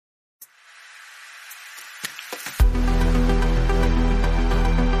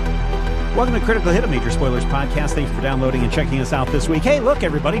Welcome to Critical Hit, a Major Spoilers podcast. Thanks for downloading and checking us out this week. Hey, look,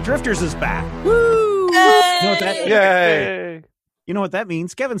 everybody, Drifters is back. Woo! Yay! You know what that? Yay! You know what that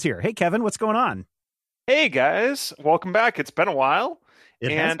means? Kevin's here. Hey, Kevin, what's going on? Hey guys, welcome back. It's been a while.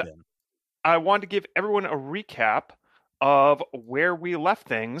 It has been. I wanted to give everyone a recap of where we left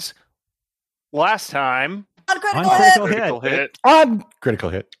things last time. On Critical Hit. On Critical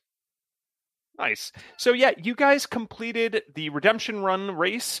Hit. Nice. So yeah, you guys completed the Redemption Run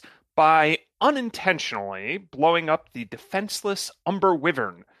race by unintentionally blowing up the defenseless Umber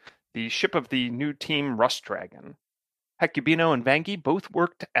Wyvern, the ship of the new team Rust Dragon. Hecubino and Vangi both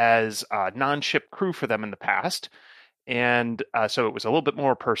worked as non-ship crew for them in the past, and so it was a little bit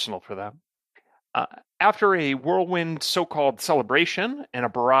more personal for them. After a whirlwind so-called celebration and a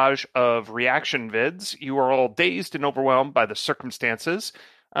barrage of reaction vids, you are all dazed and overwhelmed by the circumstances,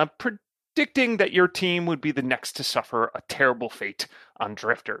 predicting that your team would be the next to suffer a terrible fate on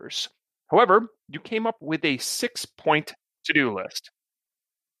Drifters. However, you came up with a 6-point to-do list.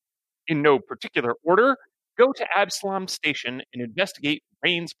 In no particular order, go to Absalom Station and investigate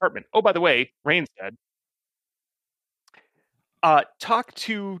Rain's apartment. Oh, by the way, Rain's dead. Talk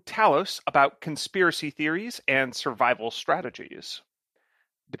to Talos about conspiracy theories and survival strategies.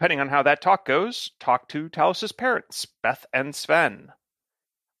 Depending on how that talk goes, talk to Talos' parents, Beth and Sven.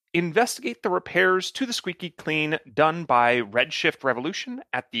 Investigate the repairs to the Squeaky Clean done by Redshift Revolution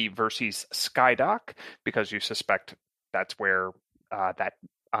at the Verces Skydock, because you suspect that's where that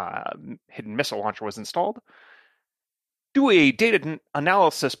hidden missile launcher was installed. Do a data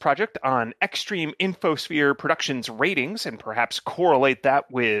analysis project on Extreme Infosphere Productions ratings and perhaps correlate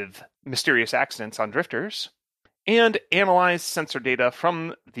that with mysterious accidents on Drifters. And analyze sensor data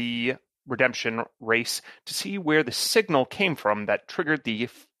from the Redemption race to see where the signal came from that triggered the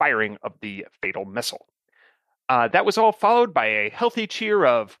firing of the fatal missile. That was all followed by a healthy cheer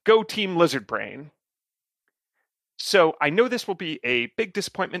of Go Team Lizard Brain. So I know this will be a big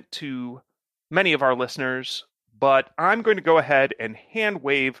disappointment to many of our listeners, but I'm going to go ahead and hand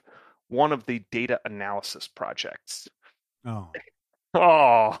wave one of the data analysis projects.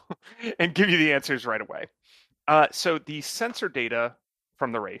 Oh, and give you the answers right away. So the sensor data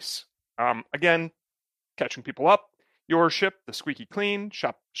from the race, again, catching people up. Your ship, the Squeaky Clean,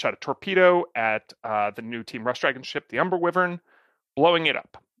 shot a torpedo at the new Team Rust Dragon ship, the Umber Wyvern, blowing it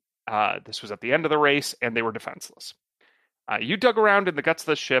up. This was at the end of the race, and they were defenseless. You dug around in the guts of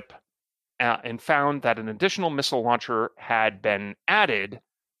the ship and found that an additional missile launcher had been added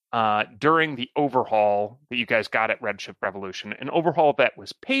during the overhaul that you guys got at Redshift Revolution, an overhaul that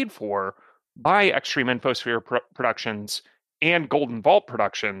was paid for by Extreme Infosphere Productions and Golden Vault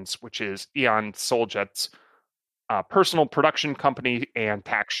Productions, which is Eon Soljet's personal production company and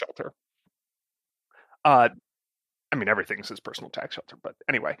tax shelter. I mean, everything's his personal tax shelter, but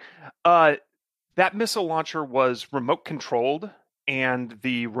anyway. That missile launcher was remote controlled, and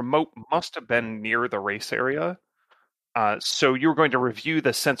the remote must have been near the race area. So you were going to review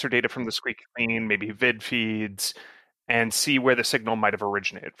the sensor data from the Squeaky Clean, maybe vid feeds, and see where the signal might have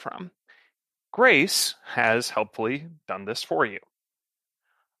originated from. Grace has helpfully done this for you.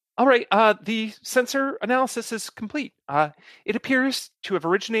 All right, the sensor analysis is complete. It appears to have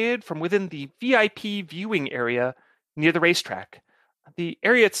originated from within the VIP viewing area near the racetrack. The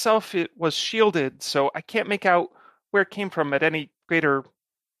area itself, it was shielded, so I can't make out where it came from at any greater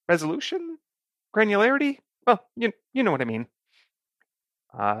resolution? Granularity? Well, you know what I mean.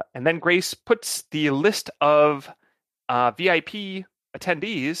 And then Grace puts the list of VIP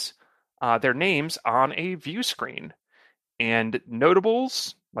attendees, their names, on a view screen. And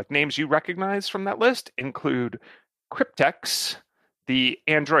notables, like names you recognize from that list, include Cryptex, the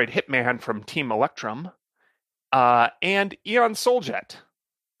android hitman from Team Electrum, and Eon Soljet,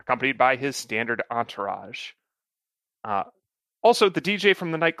 accompanied by his standard entourage. Also, the DJ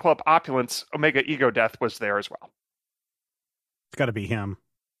from the nightclub Opulence, Omega Ego Death, was there as well. It's got to be him.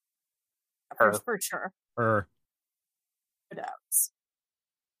 For sure. Her. It is.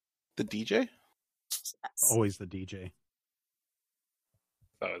 The DJ? Yes. Always the DJ.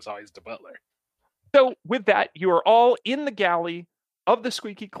 Oh, it's always the butler. So, with that, you are all in the galley of the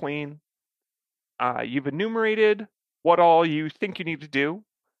Squeaky Clean. You've enumerated what all you think you need to do.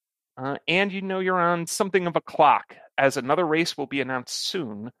 And you know you're on something of a clock, as another race will be announced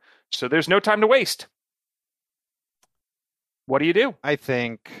soon. So there's no time to waste. What do you do? I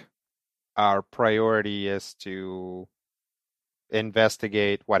think our priority is to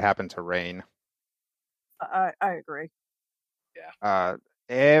investigate what happened to Rain. I agree.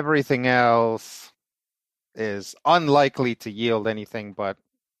 Everything else is unlikely to yield anything but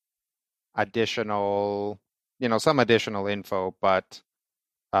additional, some additional info, but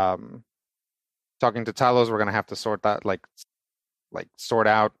talking to Talos, we're gonna have to sort that, like sort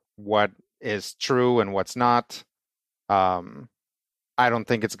out what is true and what's not. I don't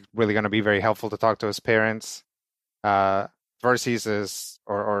think it's really going to be very helpful to talk to his parents. Verces is,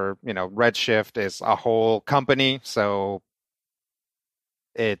 or Redshift is a whole company, so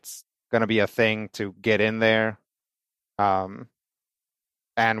it's going to be a thing to get in there. And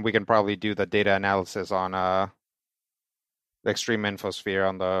we can probably do the data analysis on the Extreme Infosphere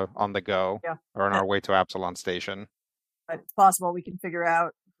on the go, or on our way to Absalon Station. But it's possible we can figure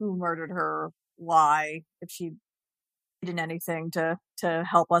out who murdered her, why, if she did anything to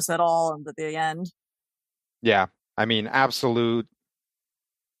help us at all at the end. Yeah, I mean, absolute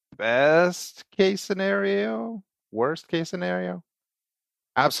best case scenario, worst case scenario,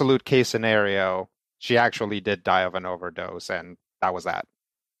 absolute case scenario, she actually did die of an overdose, and that was that.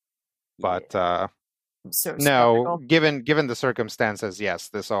 But So no, given the circumstances, yes,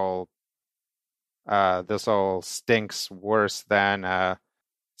 this all stinks worse than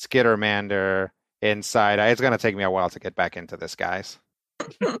Skittermander inside. It's going to take me a while to get back into this, guys.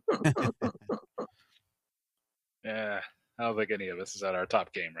 Yeah, I don't think any of us is at our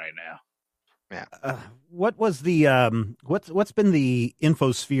top game right now. Yeah. What was the what's been the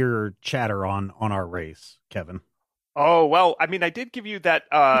Infosphere chatter on our race, Kevin? Oh, well, I mean, I did give you that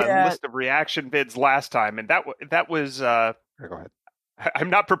list of reaction vids last time, and that was Go ahead. I'm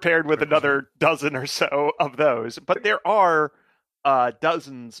not prepared with another dozen or so of those, but there are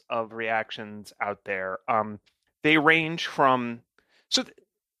dozens of reactions out there. They range from,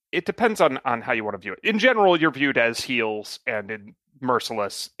 it depends on how you want to view it. In general, you're viewed as heels and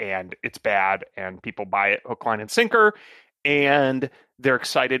merciless, and it's bad, and people buy it hook, line, and sinker, and they're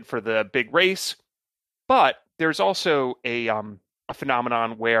excited for the big race. But there's also a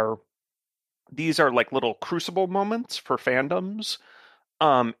phenomenon where these are like little crucible moments for fandoms.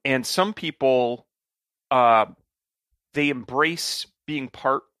 And some people, they embrace being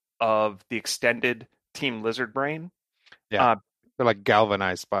part of the extended Team Lizard Brain. Yeah, they're like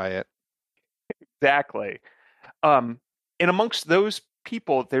galvanized by it. Exactly. And amongst those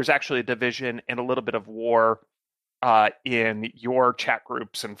people, there's actually a division and a little bit of war in your chat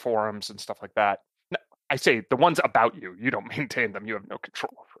groups and forums and stuff like that. Now, I say the ones about you. You don't maintain them. You have no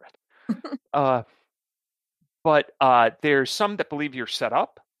control over it. But there's some that believe you're set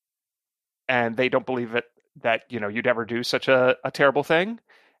up, and they don't believe that you'd ever do such a terrible thing.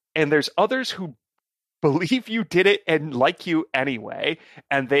 And there's others who believe you did it and like you anyway,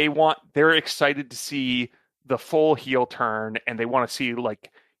 and they're excited to see the full heel turn, and they want to see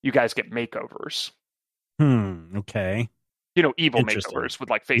like you guys get makeovers. Okay. Evil makeovers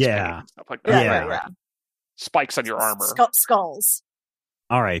with like face paint and stuff like that. Yeah. Spikes on your armor. Skulls.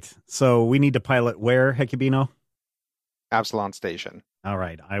 All right. So we need to pilot where, Hecubino? Absalon Station. All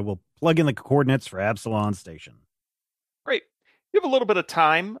right. I will plug in the coordinates for Absalon Station. Great. You have a little bit of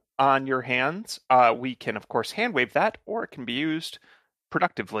time on your hands. We can, of course, hand wave that, or it can be used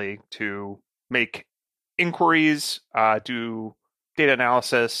productively to make inquiries, do data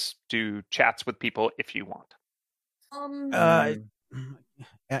analysis, do chats with people if you want.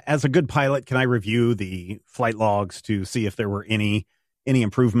 As a good pilot, can I review the flight logs to see if there were any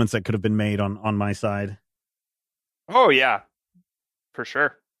improvements that could have been made on my side? Oh, yeah, for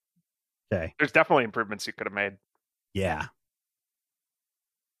sure. Okay. There's definitely improvements you could have made. Yeah.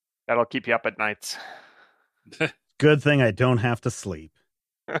 That'll keep you up at nights. Good thing I don't have to sleep.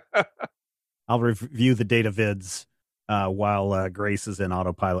 I'll review the data vids while Grace is in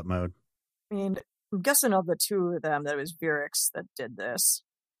autopilot mode. I mean, I'm guessing of the two of them that it was Virix that did this.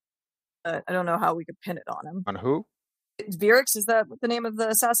 I don't know how we could pin it on him. On who? Virix, is that the name of the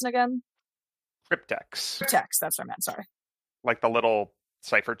assassin again? Cryptex. Cryptex, that's what I meant, sorry. Like the little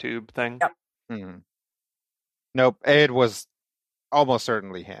cipher tube thing? Yep. Nope, it was almost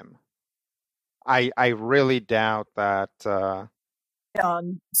certainly him. I really doubt that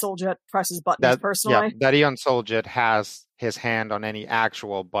Soljet presses buttons personally. Yeah, that Eon Soljet has his hand on any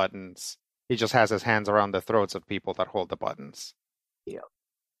actual buttons. He just has his hands around the throats of people that hold the buttons. Yeah.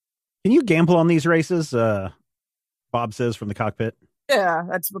 Can you gamble on these races? Bob says from the cockpit. Yeah,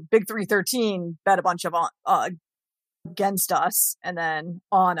 that's what Big 313 bet a bunch of against us and then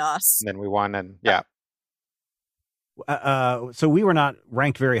on us. And then we won, and yeah. So we were not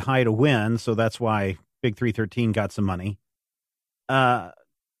ranked very high to win, so that's why Big 313 got some money.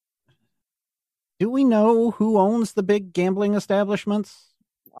 Do we know who owns the big gambling establishments?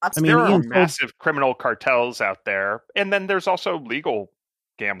 There are massive criminal cartels out there, and then there's also legal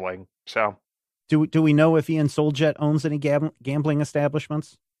gambling. So, do we know if Eon Soljet owns any gambling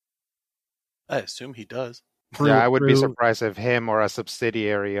establishments? I assume he does. I would be surprised if him or a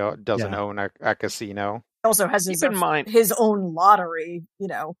subsidiary doesn't own a casino. He also has his own lottery,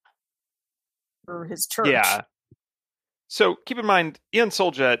 for his church. Yeah. So keep in mind, Ian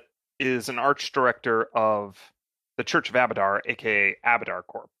Soljet is an arch director of the Church of Abadar, aka Abadar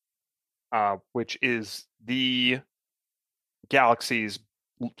Corp, which is the galaxy's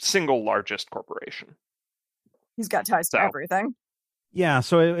single largest corporation. He's got ties to everything. Yeah,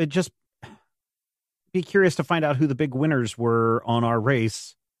 so it just be curious to find out who the big winners were on our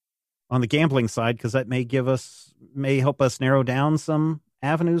race on the gambling side, because that may help us narrow down some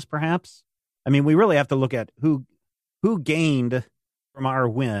avenues, perhaps. I mean, we really have to look at who gained from our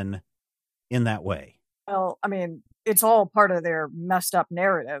win in that way. Well, I mean, it's all part of their messed up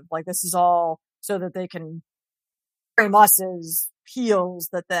narrative. Like, this is all so that they can frame us as heels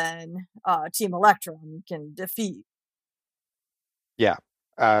that then Team Electrum can defeat. Yeah.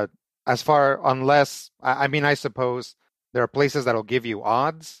 Unless, I suppose there are places that'll give you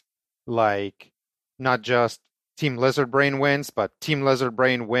odds, like not just Team Lizard Brain wins, but Team Lizard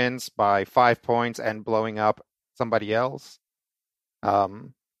Brain wins by 5 points and blowing up somebody else.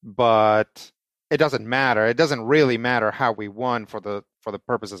 But it doesn't matter. It doesn't really matter how we won for the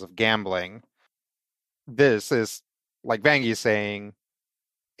purposes of gambling. This is, like Vangi's saying,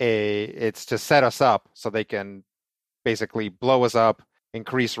 it's to set us up so they can basically blow us up,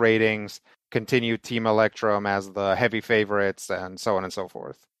 increase ratings, continue Team Electrum as the heavy favorites, and so on and so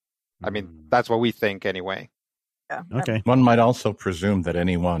forth. I mean, that's what we think anyway. Yeah. Okay. One might also presume that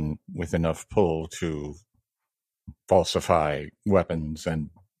anyone with enough pull to falsify weapons and,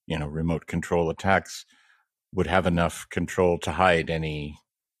 remote control attacks would have enough control to hide any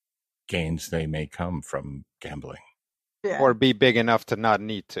gains they may come from gambling. Yeah. Or be big enough to not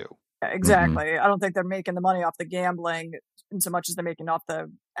need to. Yeah, exactly. Mm-hmm. I don't think they're making the money off the gambling in so much as they're making off the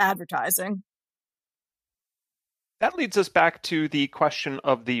advertising. That leads us back to the question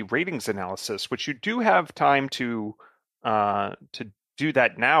of the ratings analysis, which you do have time to do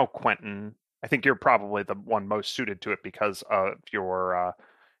that now, Quentin. I think you're probably the one most suited to it because of your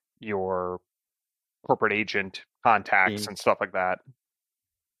corporate agent contacts and stuff like that.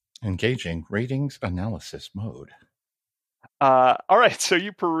 Engaging ratings analysis mode. All right, so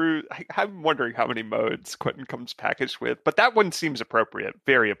you peruse. I'm wondering how many modes Quentin comes packaged with, but that one seems appropriate,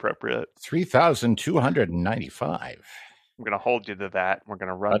 very appropriate. 3,295. I'm going to hold you to that. We're going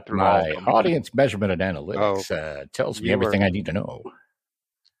to run through my all of them. Audience measurement and analytics tells me everything I need to know.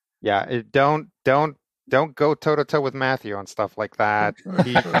 Yeah, don't go toe to toe with Matthew on stuff like that.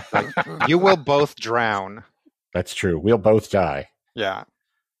 You will both drown. That's true. We'll both die. Yeah.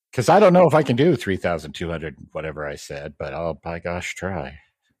 Because I don't know if I can do 3,200, whatever I said, but I'll, by gosh, try.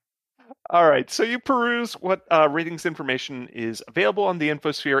 All right. So you peruse what ratings information is available on the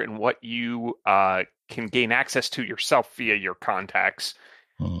Infosphere and what you can gain access to yourself via your contacts.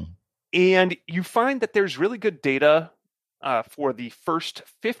 And you find that there's really good data for the first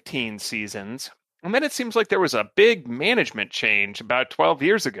 15 seasons. And then it seems like there was a big management change about 12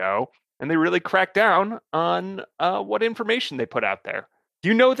 years ago, and they really cracked down on what information they put out there.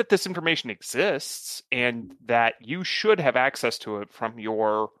 You know that this information exists and that you should have access to it from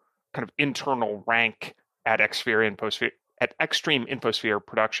your kind of internal rank at Extreme Infosphere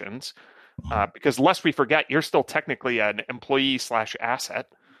Productions. Because lest we forget, you're still technically an employee/asset.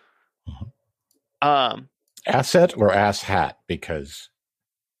 Asset or ass hat? Because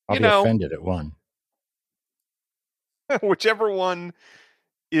I'll be offended at one. Whichever one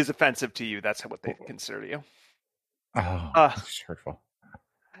is offensive to you, that's what they consider you. Oh, that's hurtful.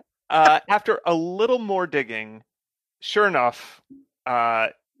 After a little more digging, sure enough,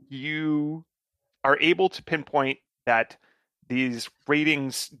 you are able to pinpoint that these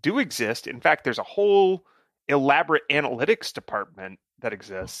ratings do exist. In fact, there's a whole elaborate analytics department that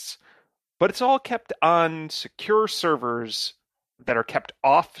exists, but it's all kept on secure servers that are kept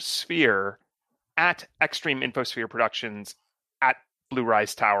off Sphere at Extreme Infosphere Productions at Blue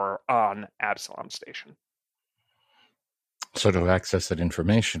Rise Tower on Absalom Station. So to access that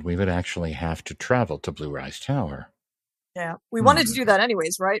information, we would actually have to travel to Blue Rise Tower. Yeah, we wanted to do that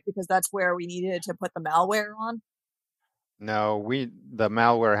anyways, right? Because that's where we needed to put the malware on. No, the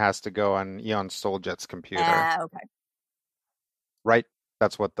malware has to go on Eon Soljet's computer. Okay. Right?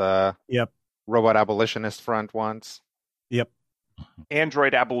 That's what the Robot Abolitionist Front wants. Yep.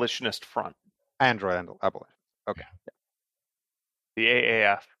 Android Abolitionist Front. Android Abolitionist. Okay. The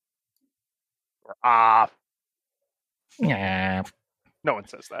AAF. Yeah. No one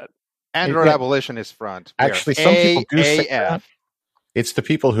says that. Android Abolitionist Front. Actually, some people do say that. It's the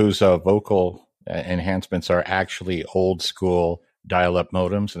people whose vocal enhancements are actually old school dial-up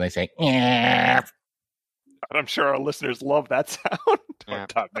modems, and they say, I'm sure our listeners love that sound. Yeah.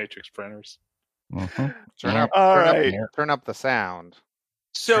 Top matrix printers. Mhm. Turn Yeah. up, All turn right. up, turn up the sound.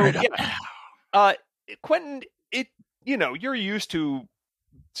 So Turn it up yeah, now. Quentin, you're used to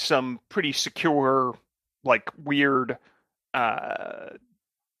some pretty secure, like weird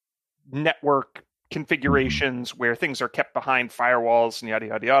network configurations where things are kept behind firewalls and yada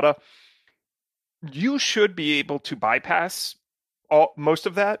yada yada. You should be able to bypass most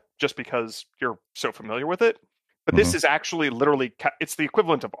of that just because you're so familiar with it. But this is actually literally it's the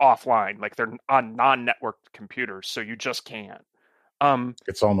equivalent of offline, like they're on non-networked computers, so you just can't.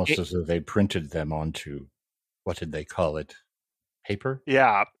 It's almost as though they printed them onto, what did they call it? Paper?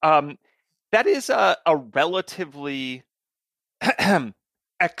 Yeah. That is a relatively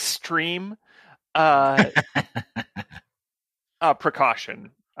extreme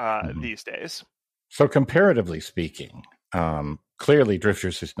precaution these days. So comparatively speaking, clearly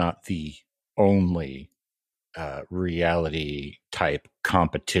Drifters is not the only reality type,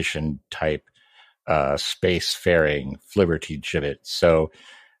 competition type, spacefaring Flibberty Gibbet. So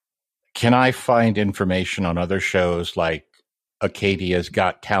can I find information on other shows like Acadia's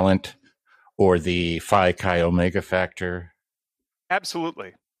Got Talent or the Phi Chi Omega Factor?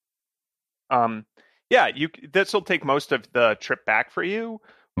 Absolutely. Yeah, this will take most of the trip back for you,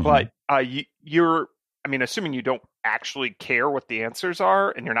 but you're, I mean, assuming you don't actually care what the answers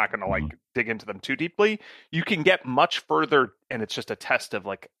are and you're not going to like dig into them too deeply, you can get much further, and it's just a test of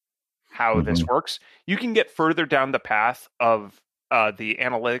like how this works. You can get further down the path of the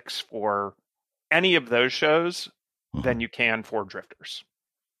analytics for any of those shows than you can for Drifters.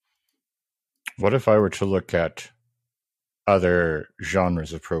 What if I were to look at other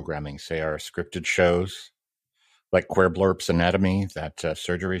genres of programming, say our scripted shows, like Querblorp's Anatomy, that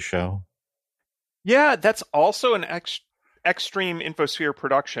surgery show? Yeah, that's also an extreme Infosphere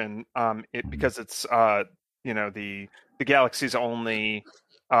production. Because it's the Galaxy's only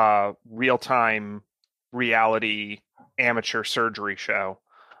real-time reality amateur surgery show,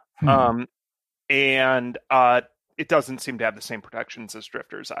 and it doesn't seem to have the same protections as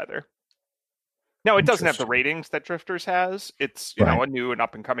Drifters either. Now, it doesn't have the ratings that Drifters has. It's a new and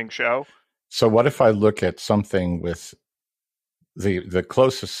up-and-coming show. So what if I look at something with the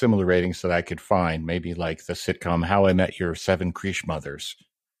closest similar ratings that I could find, maybe like the sitcom How I Met Your Seven Creesh Mothers?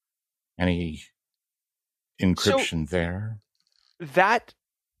 Any encryption there? That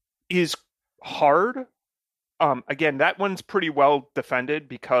is hard. Again, that one's pretty well defended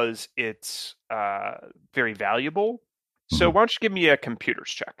because it's very valuable. So why don't you give me a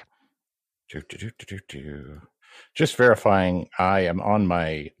computers check? Just verifying I am on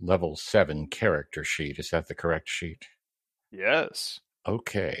my level 7 character sheet. Is that the correct sheet? Yes.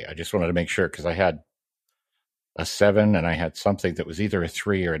 Okay. I just wanted to make sure because I had a 7 and I had something that was either a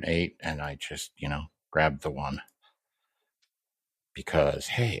 3 or an 8, and I just, grabbed the one. Because,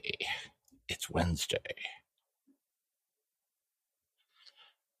 hey, it's Wednesday.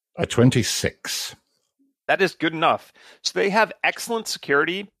 A 26. That is good enough. So they have excellent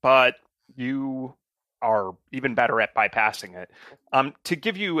security, but you are even better at bypassing it. To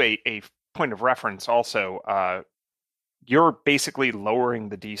give you a point of reference also, you're basically lowering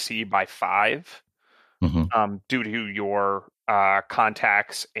the DC by 5 due to your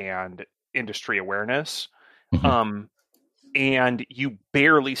contacts and industry awareness. And you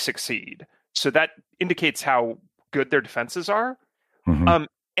barely succeed. So that indicates how good their defenses are.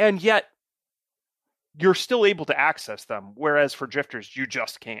 And yet you're still able to access them, whereas for Drifters, you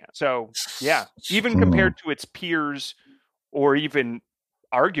just can't. So, yeah, even compared to its peers, or even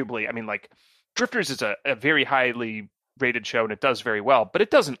arguably, I mean, like, Drifters is a very highly rated show, and it does very well, but it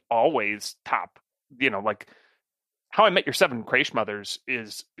doesn't always top, like, How I Met Your Seven Creesh Mothers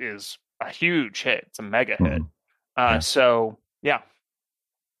is a huge hit. It's a mega hit. So, yeah.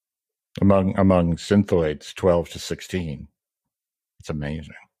 Among synthoids 12 to 16. It's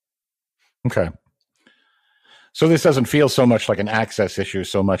amazing. Okay. So this doesn't feel so much like an access issue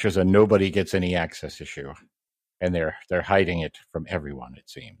so much as a nobody gets any access issue. And they're hiding it from everyone, it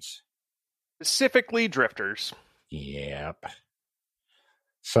seems. Specifically Drifters. Yep.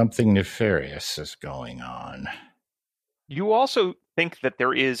 Something nefarious is going on. You also think that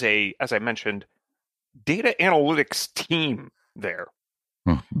there is as I mentioned, data analytics team there.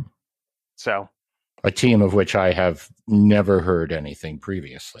 So, a team of which I have never heard anything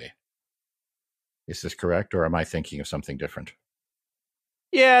previously. Is this correct, or am I thinking of something different?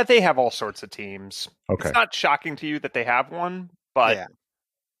 Yeah, they have all sorts of teams. Okay. It's not shocking to you that they have one, but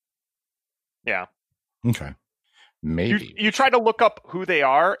yeah. Okay. Maybe. You try to look up who they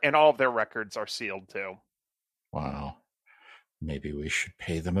are, and all of their records are sealed too. Wow. Maybe we should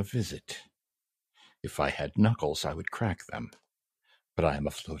pay them a visit. If I had knuckles, I would crack them. But I am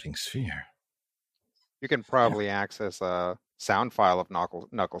a floating sphere. You can probably access a sound file of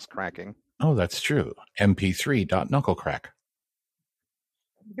knuckles cracking. Oh, that's true. mp3.knucklecrack.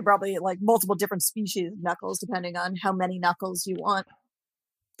 You could probably like multiple different species of knuckles depending on how many knuckles you want.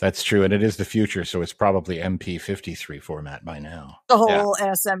 That's true, and it is the future, so it's probably MP53 format by now. The whole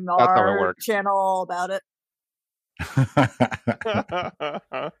That's how it ASMR works. channel about it.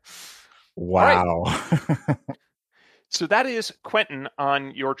 Wow. So that is Quentin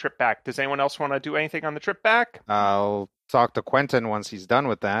on your trip back. Does anyone else want to do anything on the trip back? I'll talk to Quentin once he's done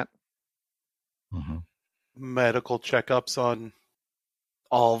with that. Mm-hmm. Medical checkups on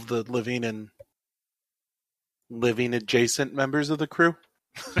all of the living and living adjacent members of the crew.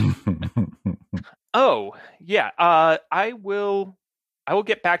 Oh, yeah. I will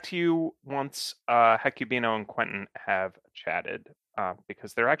get back to you once Hecubino and Quentin have chatted,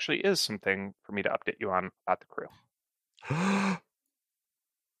 because there actually is something for me to update you on about the crew.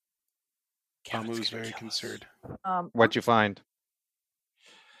 Kamu's very concerned. What'd you find?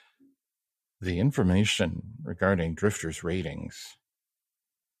 The information regarding Drifter's ratings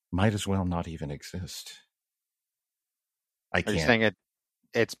might as well not even exist. I Are you can't. saying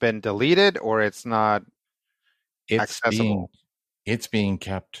it's been deleted or it's not accessible? It's being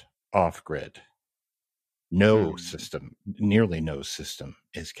kept off grid. No system, nearly no system,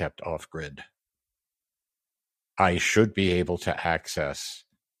 is kept off grid. I should be able to access,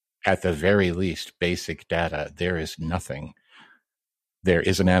 at the very least, basic data. There is nothing. There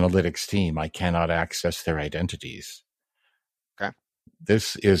is an analytics team. I cannot access their identities. Okay.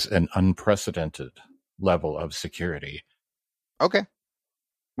 This is an unprecedented level of security. Okay.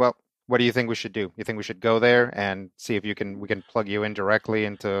 Well, what do you think we should do? You think we should go there and see if we can plug you in directly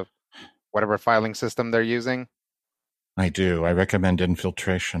into whatever filing system they're using? I do. I recommend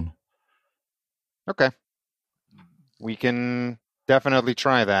infiltration. Okay. We can definitely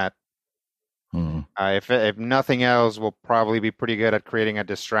try that. If nothing else, we'll probably be pretty good at creating a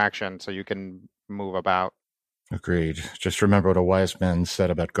distraction so you can move about. Agreed. Just remember what a wise man said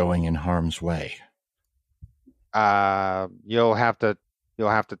about going in harm's way. You'll have to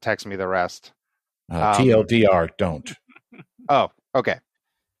text me the rest. TLDR, don't. Oh, okay.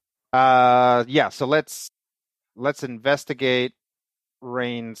 Yeah. So let's investigate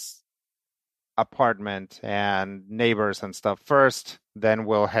Rain's apartment and neighbors and stuff first. Then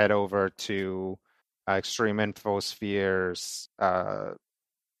we'll head over to Extreme Infosphere's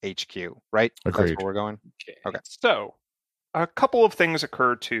HQ. Right? Agreed. That's where we're going. Okay. So, a couple of things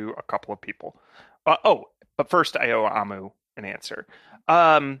occur to a couple of people. But first, I owe Amu an answer.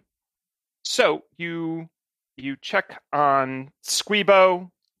 So you check on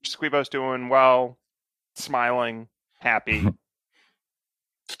Squeebo. Squeebo's doing well, smiling, happy.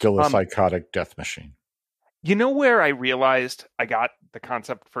 Still a psychotic death machine. You know where I realized I got the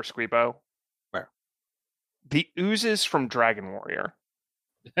concept for Squeebo? Where? The oozes from Dragon Warrior.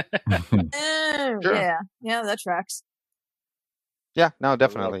 Sure. Yeah, that tracks. Yeah, no,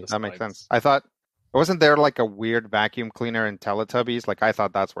 definitely. That makes sense. I thought, wasn't there like a weird vacuum cleaner in Teletubbies? Like, I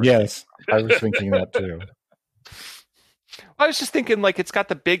thought that's where. Yes, I was thinking that too. I was just thinking, like, it's got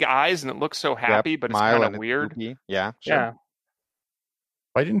the big eyes and it looks so happy, but it's kind of weird. Yeah, sure. Yeah.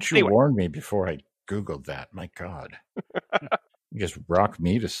 Why didn't you Anyway. warn me before I Googled that? My God. You just rock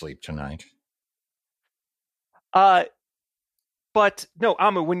me to sleep tonight. But no,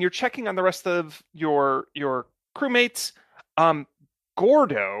 Amu, when you're checking on the rest of your crewmates,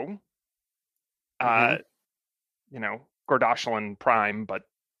 Gordo, Gordoshlin Prime, but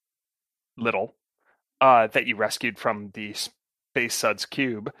little, that you rescued from the Space Suds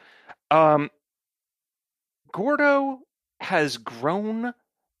cube, Gordo has grown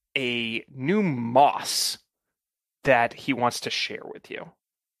a new moss that he wants to share with you.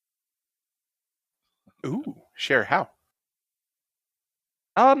 Ooh, share how?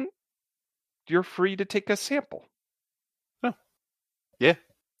 You're free to take a sample. Oh, yeah.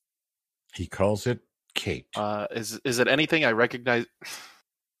 He calls it Kate. Is it anything I recognize?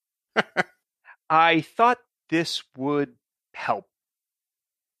 I thought this would help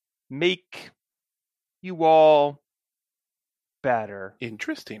make you all better,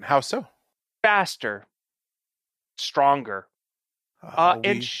 Interesting. How so? faster, stronger. So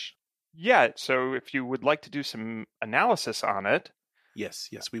if you would like to do some analysis on it, Yes,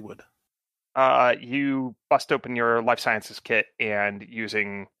 we would. you bust open your life sciences kit, and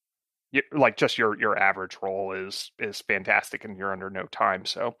using just your average roll is fantastic, and you're under no time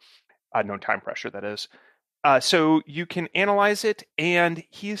pressure, that is. So you can analyze it, and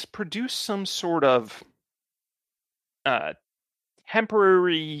he's produced some sort of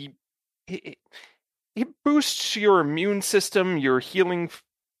temporary. it boosts your immune system, your healing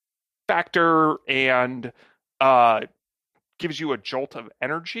factor, and gives you a jolt of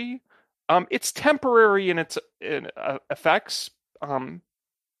energy. It's temporary in its effects,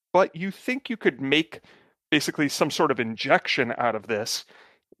 but you think you could make basically some sort of injection out of this,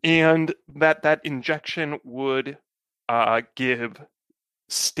 and that injection would give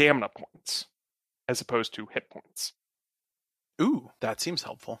stamina points as opposed to hit points. Ooh, that seems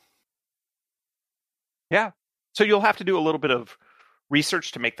helpful. Yeah. So you'll have to do a little bit of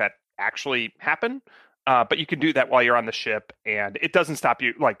research to make that actually happen. But you can do that while you're on the ship, and it doesn't stop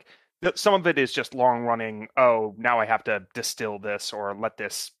you. Like, some of it is just long running. Oh, now I have to distill this or let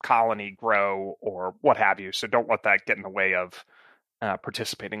this colony grow or what have you. So don't let that get in the way of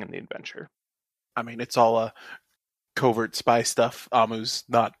participating in the adventure. I mean, it's all covert spy stuff. Amu's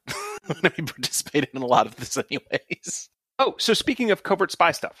not going to be participating in a lot of this anyways. Oh, so speaking of covert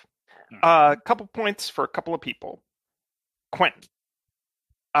spy stuff, a couple points for a couple of people. Quentin,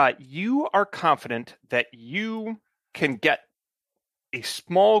 you are confident that you can get a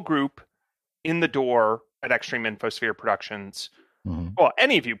small group in the door at Extreme Infosphere Productions. Mm-hmm. Well,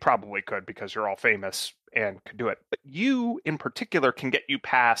 any of you probably could because you're all famous and could do it. But you, in particular, can get you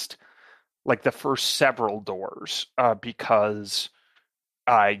past like the first several doors because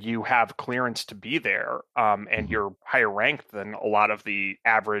you have clearance to be there, and you're higher ranked than a lot of the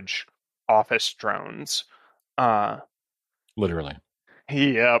average office drones. Literally.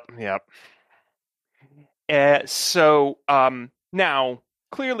 Yep. So now,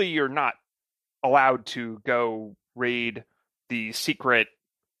 clearly you're not allowed to go raid the secret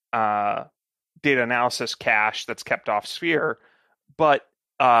data analysis cache that's kept off Sphere, but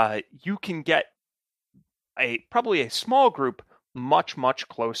you can get probably a small group much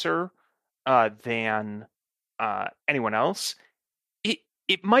closer than anyone else.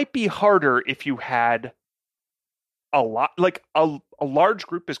 It might be harder if you had a lot, like a large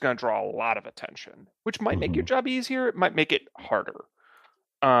group is going to draw a lot of attention, which might make your job easier. It might make it harder.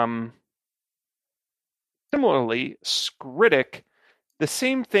 Similarly, Skritic, the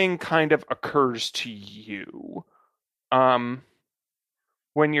same thing kind of occurs to you.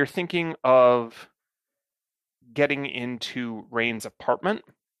 When you're thinking of getting into Rain's apartment,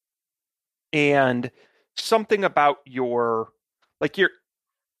 and something about your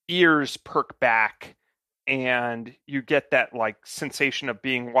ears perk back, and you get that like sensation of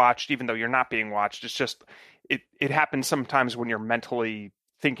being watched, even though you're not being watched. It's just it happens sometimes when you're mentally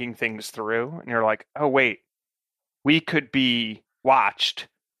thinking things through, and you're like, oh wait, we could be watched.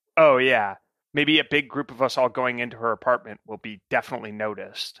 Oh yeah, maybe a big group of us all going into her apartment will be definitely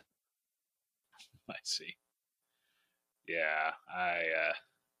noticed. I see. Yeah, I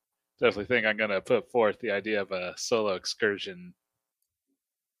definitely think I'm going to put forth the idea of a solo excursion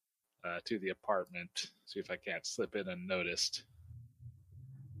to the apartment. See if I can't slip in unnoticed.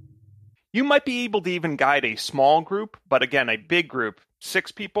 You might be able to even guide a small group, but again, a big group,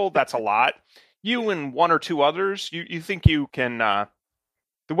 6 people, that's a lot. You and 1 or 2 others, you think you can,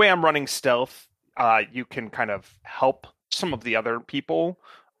 the way I'm running stealth, you can kind of help some of the other people,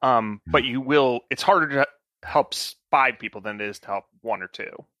 but it's harder to help 5 people than it is to help 1 or 2.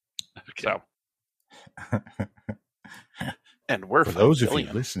 Okay. So. And we're For those of you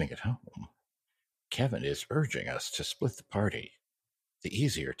listening at home, Kevin is urging us to split the party. The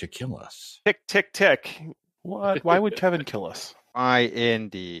easier to kill us. Tick, tick, tick. What? Why would Kevin kill us? Why,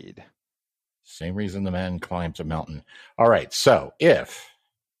 indeed. Same reason the man climbs a mountain. All right, so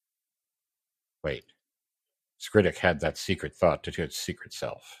Skritic had that secret thought to its secret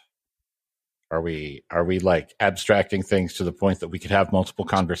self. Are we like abstracting things to the point that we could have multiple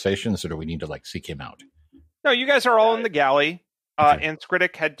conversations, or do we need to like seek him out? No, you guys are all in the galley. Okay. And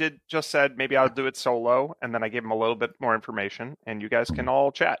Skritic just said maybe I'll do it solo, and then I gave him a little bit more information, and you guys can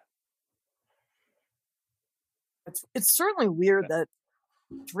all chat. It's certainly weird that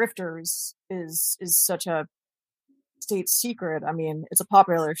Drifters is such a state secret. I mean, it's a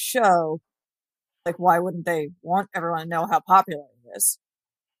popular show. Like, why wouldn't they want everyone to know how popular it is?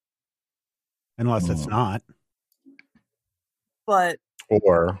 Unless it's not. But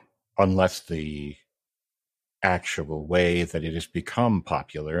Or unless the actual way that it has become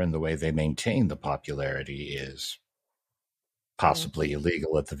popular and the way they maintain the popularity is possibly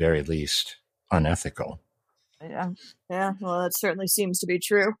illegal, at the very least unethical. yeah, well, that certainly seems to be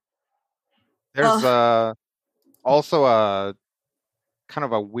true. There's also a kind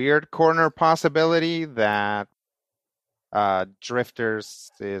of a weird corner possibility that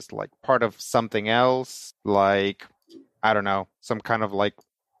Drifters is like part of something else, like, I don't know, some kind of like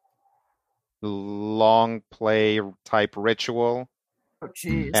long play type ritual Oh,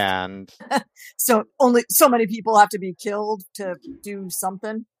 jeez. And So only so many people have to be killed to do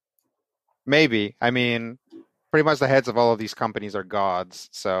something. maybe, I mean, pretty much the heads of all of these companies are gods.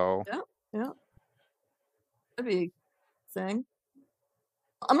 So Yeah, that'd be a thing.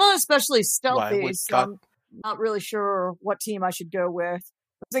 I'm not especially Why stealthy, would so God? I'm not really sure what team I should go with.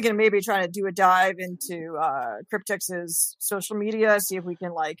 I'm thinking maybe trying to do a dive into Cryptex's social media, see if we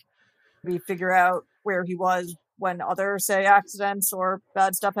can maybe figure out where he was when other, say, accidents or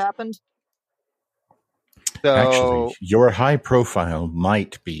bad stuff happened. Actually, so your high profile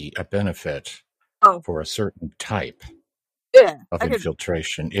might be a benefit Oh, for a certain type yeah, of I could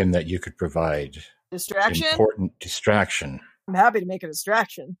infiltration in that you could provide distraction. important distraction. I'm happy to make a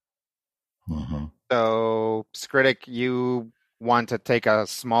distraction. Hmm. so Skritic, you want to take a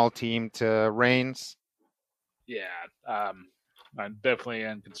small team to Reigns? Yeah, I definitely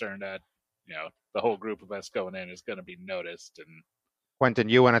am concerned that the whole group of us going in is going to be noticed, and Quentin,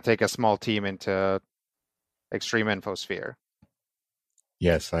 you want to take a small team into Extreme Infosphere?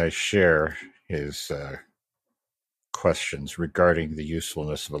 Yes, I share his questions regarding the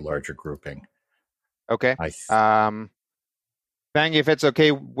usefulness of a larger grouping. Okay. I th- Bang, if it's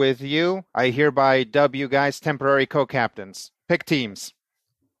okay with you, I hereby dub you guys temporary co-captains. Pick teams.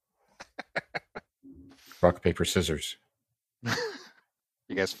 rock, paper, scissors.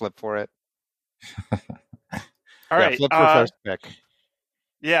 You guys flip for it. All right. Flip for first pick.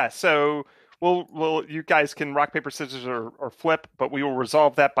 Yeah, so we'll you guys can rock, paper, scissors or flip, but we will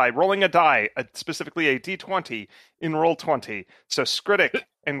resolve that by rolling a die, specifically a d20 in roll 20. So Skritic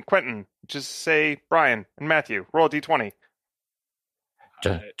and Quentin, just say Brian and Matthew, roll a d20.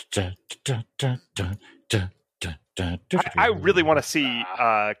 I really want to see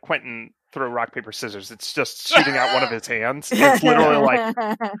Quentin throw rock, paper, scissors. It's just shooting out one of his hands. It's literally like,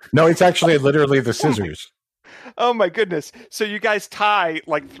 No, it's actually literally the scissors. oh my goodness. So you guys tie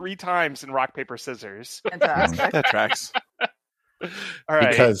like 3 times in rock, paper, scissors. Fantastic. That tracks. All right.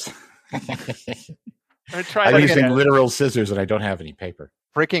 Because Try I'm that using again. literal scissors and I don't have any paper.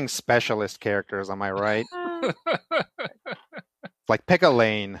 Freaking specialist characters, am I right? Like, pick a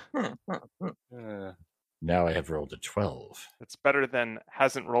lane. Now I have rolled a 12. It's better than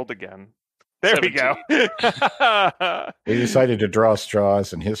hasn't rolled again. There we go. He decided to draw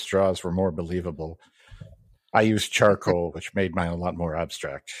straws, and his straws were more believable. I used charcoal, which made mine a lot more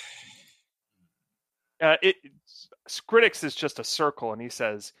abstract. Skritix is just a circle, and he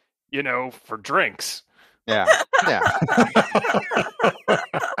says, for drinks. Yeah.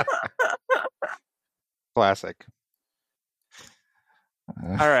 Classic.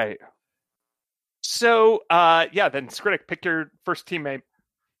 All right. So, then Skritic, pick your first teammate.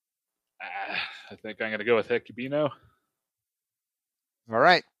 I think I'm going to go with Hecubino. All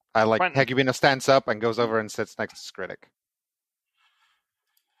right. I like Quentin. Hecubino stands up and goes over and sits next to Skritic.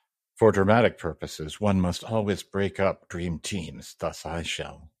 For dramatic purposes, one must always break up dream teams. Thus, I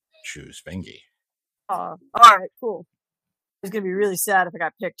shall choose Vengi. All right, cool. It's gonna be really sad if I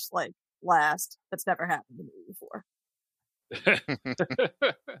got picked last. That's never happened to me before.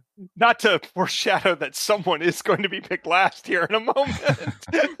 Not to foreshadow that someone is going to be picked last here in a moment.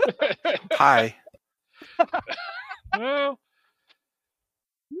 Hi. Well,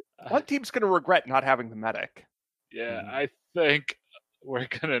 One team's going to regret not having the medic. yeah, I think we're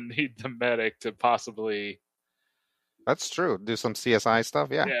going to need the medic to possibly... That's true. Do some CSI stuff,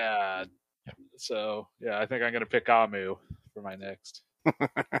 yeah. Yeah. So, yeah, I think I'm going to pick Amu for my next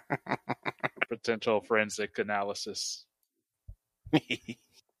potential forensic analysis.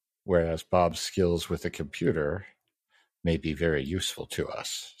 Whereas Bob's skills with a computer may be very useful to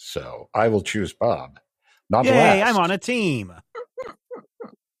us. So I will choose Bob. Not Yay, last, I'm on a team.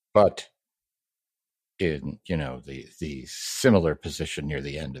 but in, the similar position near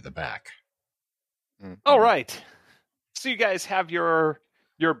the end of the back. Mhm. All right. So you guys have your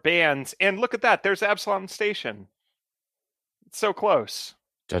bands, and look at that. There's Absalom Station. It's so close.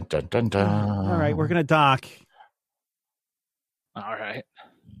 Dun, dun, dun, dun. All right, we're going to dock. All right.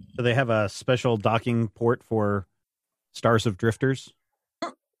 Do they have a special docking port for Stars of Drifters?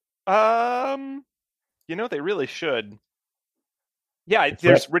 They really should. Yeah,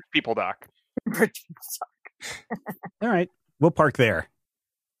 there's rich people dock. All right, we'll park there.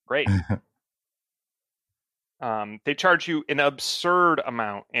 Great. They charge you an absurd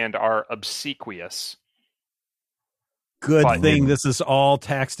amount and are obsequious. Good But- thing this is all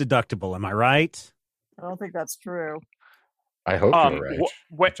tax deductible. Am I right? I don't think that's true. I hope you're right.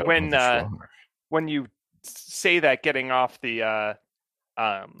 I don't When know this wrong. when you say that getting off the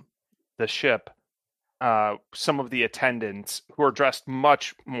ship, some of the attendants who are dressed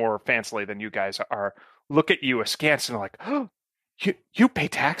much more fancily than you guys are look at you askance and are like, "Oh, You pay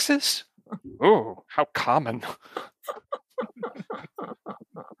taxes? Oh, how common.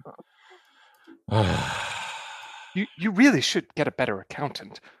 You really should get a better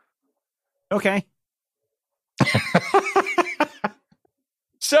accountant. Okay.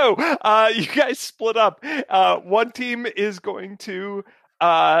 So, you guys split up. One team is going to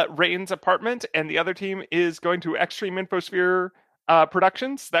Rain's apartment, and the other team is going to Extreme Infosphere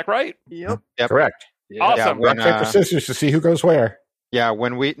Productions. Is that right? Yep. Yep. Correct. Yeah. Awesome. Yeah, when, Rock, paper, scissors to see who goes where. yeah,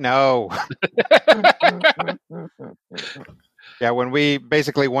 when we no. Yeah, when we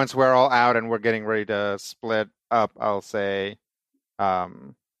basically once we're all out and we're getting ready to split up, I'll say, all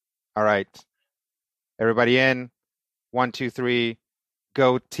right, everybody in, 1, 2, 3,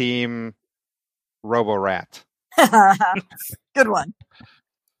 go team Roborat. Good one.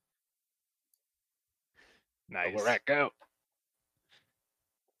 Nice. All right, go.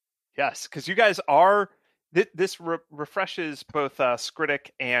 Yes, because you guys are. This refreshes both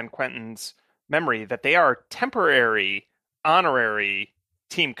Skritic and Quentin's memory that they are temporary, honorary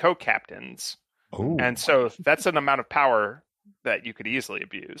team co-captains, Ooh. and so that's an amount of power that you could easily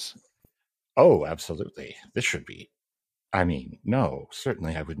abuse. Oh, absolutely. This should be. I mean, no,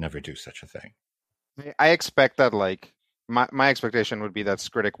 certainly I would never do such a thing. I expect that, like, my expectation would be that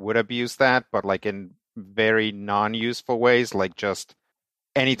Skritic would abuse that, but like in very non-useful ways, like just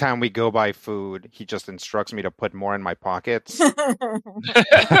anytime we go buy food, he just instructs me to put more in my pockets. Get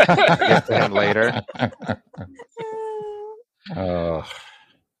to him later. Oh,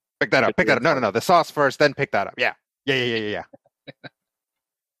 Pick that up. Pick that up. No. The sauce first, then pick that up. Yeah. Yeah.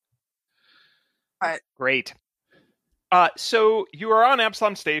 Great. So you are on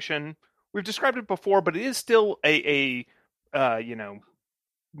Absalom Station. We've described it before, but it is still a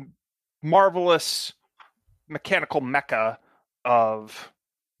marvelous mechanical mecca of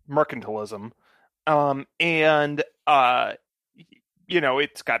mercantilism.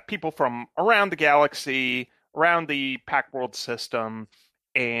 It's got people from around the galaxy, around the Pack World system,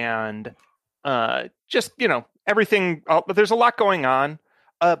 and everything. There's a lot going on,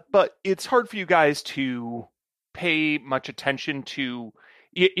 but it's hard for you guys to pay much attention to.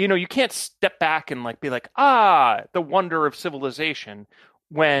 You can't step back and be like, the wonder of civilization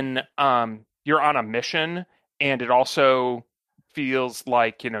when you're on a mission, and it also feels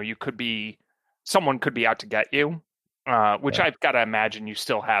like someone could be out to get you, which Yeah. I've got to imagine you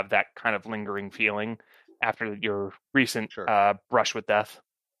still have that kind of lingering feeling after your recent Sure. brush with death.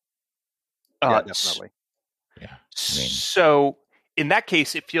 Yeah, definitely. yeah. So in that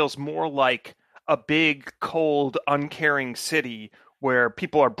case, it feels more like a big, cold, uncaring city where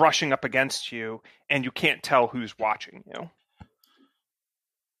people are brushing up against you and you can't tell who's watching you.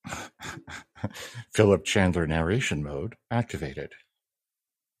 Philip Chandler narration mode activated.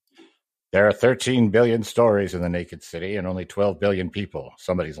 There are 13 billion stories in the Naked City and only 12 billion people.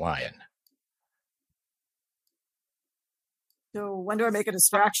 Somebody's lying. So when do I make a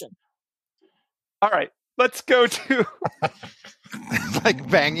distraction? All right, let's go to... Like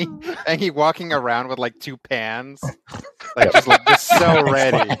Bangy walking around with like 2 pans. Just so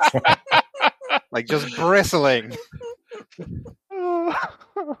ready. Like just bristling.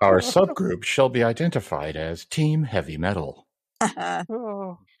 Our subgroup shall be identified as Team Heavy Metal. Vangie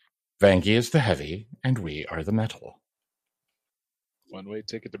is the heavy, and we are the metal. One-way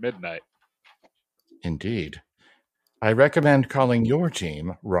ticket to midnight. Indeed. I recommend calling your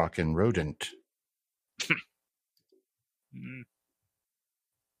team Rockin' Rodent,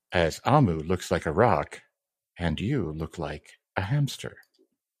 as Amu looks like a rock, and you look like a hamster.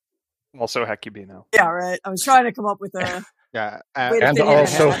 Also Hecubino. Yeah, right. I was trying to come up with a Yeah. Way to And figure it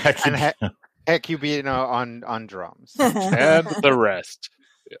also out. Hecubino. Hecubino on drums. And the rest.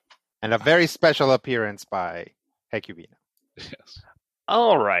 And a very special appearance by Hecubino. Yes.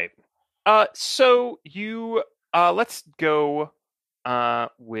 All right. So you let's go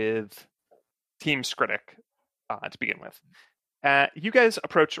with Team Skritic to begin with. You guys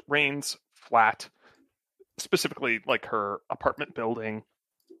approach Rain's flat, specifically like her apartment building,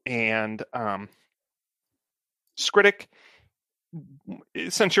 and Skritic,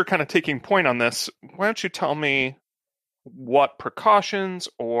 since you're kind of taking point on this, why don't you tell me what precautions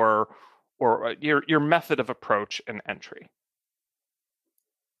or your method of approach and entry?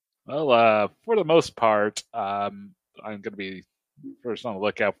 Well, for the most part, I'm going to be first on the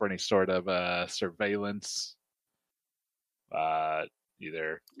lookout for any sort of surveillance,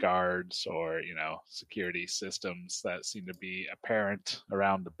 either guards or security systems that seem to be apparent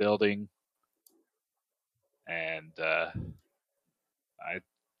around the building, and I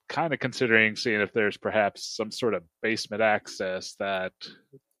kind of considering seeing if there's perhaps some sort of basement access that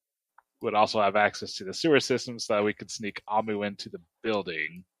would also have access to the sewer system so that we could sneak Amu into the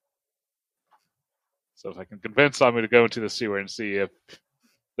building. So if I can convince Amu to go into the sewer and see if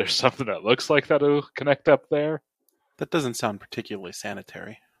there's something that looks like that'll connect up there. That doesn't sound particularly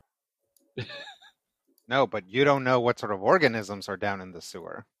sanitary. No, but you don't know what sort of organisms are down in the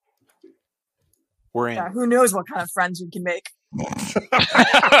sewer. We're in. Yeah, who knows what kind of friends you can make.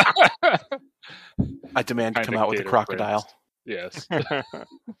 I demand you Kind come of out with a gator crocodile. Yes.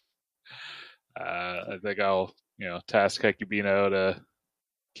 I think I'll, task Hecubino to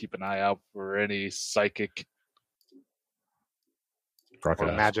keep an eye out for any psychic Or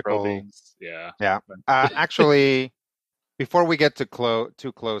Crocodile. magical. probings. Yeah. Yeah. Actually, before we get too close,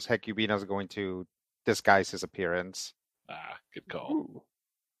 Hecubino's going to disguise his appearance. Good call. Ooh.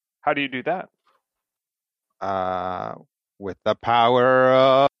 How do you do that? With the power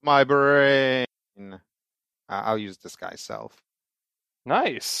of my brain. I'll use disguise self.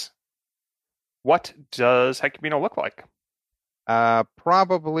 Nice. What does Hecubino look like?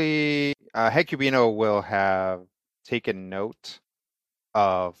 Probably Hecubino will have taken note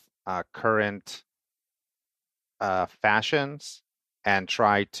of current fashions and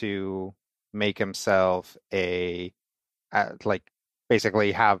try to make himself basically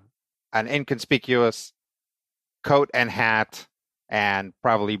have an inconspicuous coat and hat and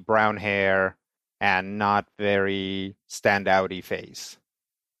probably brown hair and not very standouty face.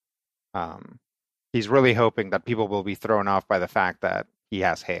 He's really hoping that people will be thrown off by the fact that he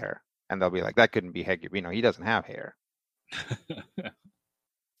has hair, and they'll be like, "That couldn't be Hecubino. He doesn't have hair."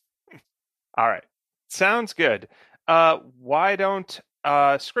 All right. Sounds good. Why don't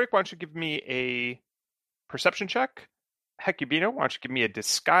Skrick, why don't you give me a perception check? Hecubino, why don't you give me a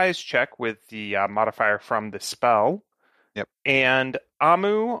disguise check with the modifier from the spell? Yep. And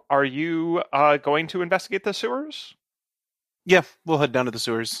Amu, are you going to investigate the sewers? Yeah, we'll head down to the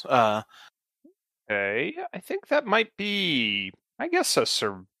sewers. Okay. I think that might be, I guess, a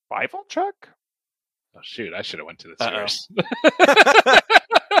survival check? Oh, shoot. I should have went to the Uh-oh. sewers.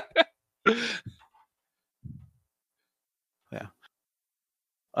 Yeah.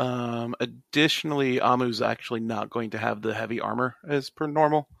 Additionally, Amu's actually not going to have the heavy armor as per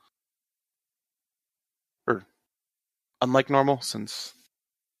normal. Or unlike normal, since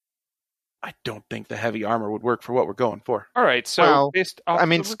I don't think the heavy armor would work for what we're going for. All right. So, Well, based off I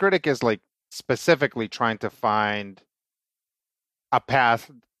mean, of- Skritic is specifically trying to find a path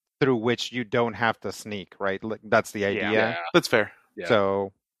through which you don't have to sneak, right? That's the idea. Yeah. That's fair. Yeah.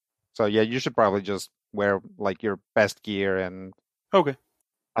 So yeah, you should probably just wear your best gear and. Okay.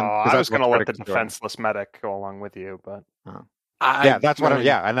 And, 'cause I that's was going to what let the Skritic is doing. defenseless medic go along with you, but Yeah, that's what.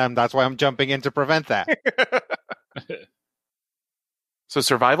 And that's why I'm jumping in to prevent that. So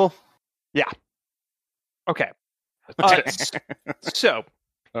survival? okay. Yes. So,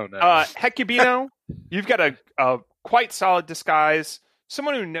 Oh, no. Hecubino, you've got a quite solid disguise.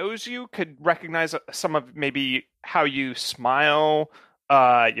 Someone who knows you could recognize some of maybe how you smile,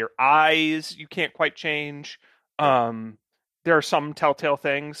 your eyes. You can't quite change. There are some telltale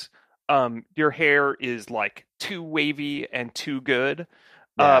things. Your hair is too wavy and too good.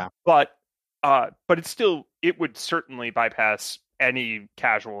 Yeah. But it's still, it would certainly bypass any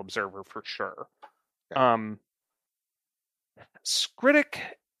casual observer for sure. Okay. Skritic,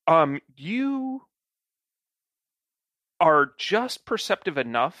 you are just perceptive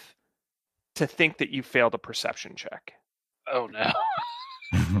enough to think that you failed a perception check. Oh, no.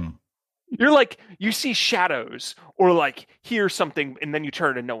 You're you see shadows or hear something and then you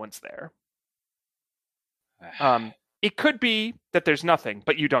turn and no one's there. It could be that there's nothing,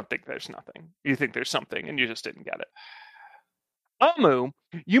 but you don't think there's nothing. You think there's something and you just didn't get it. Amu,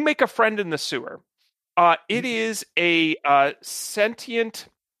 you make a friend in the sewer. It is a sentient,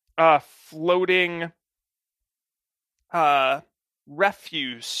 floating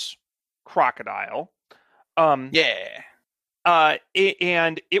refuse crocodile. Yeah.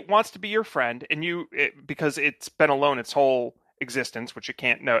 And it wants to be your friend, and because it's been alone its whole existence, which it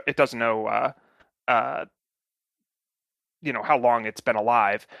can't know. It doesn't know, how long it's been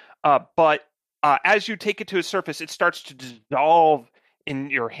alive. But as you take it to its surface, it starts to dissolve in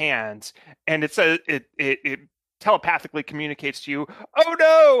your hands, and it telepathically communicates to you, "Oh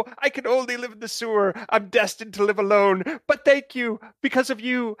no, I can only live in the sewer. I'm destined to live alone. But thank you, because of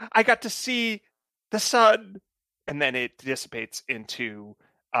you, I got to see the sun." And then it dissipates into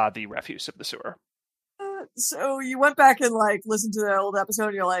the refuse of the sewer. So you went back and listened to that old episode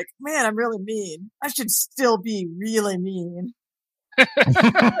and you're like, man, I'm really mean. I should still be really mean.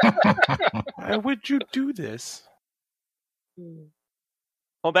 Why would you do this?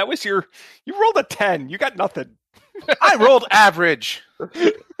 Well, that was you rolled a 10. You got nothing. I rolled average.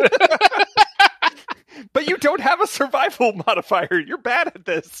 But you don't have a survival modifier. You're bad at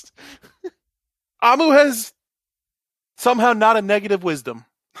this. Amu has somehow not a negative wisdom.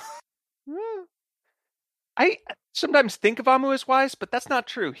 I sometimes think of Amu as wise, but that's not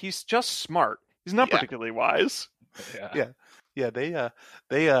true. He's just smart. He's not Yeah. particularly wise. Yeah, they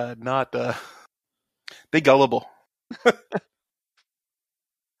not they gullible.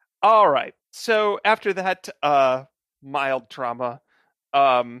 All right. So after that mild trauma,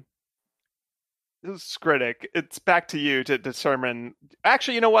 Skritic, it's back to you to determine.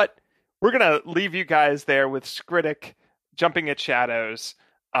 Actually, you know what? We're gonna leave you guys there with Skritic jumping at shadows,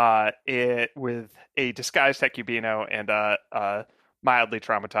 with a disguised Hecubino and a mildly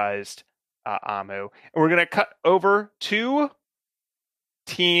traumatized Amu, and we're gonna cut over to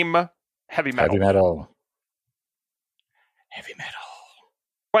Team Heavy Metal. Heavy metal.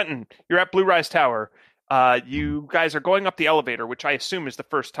 Quentin, you're at Blue Rise Tower. You guys are going up the elevator, which I assume is the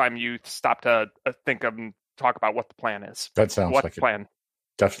first time you stop to think of and talk about what the plan is. That sounds What like plan? it.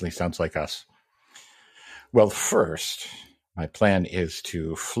 Definitely sounds like us. Well, first, my plan is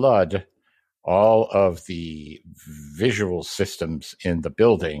to flood all of the visual systems in the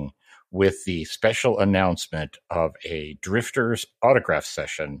building with the special announcement of a Drifters autograph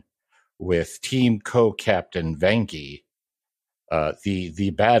session with Team Co-Captain Vangi,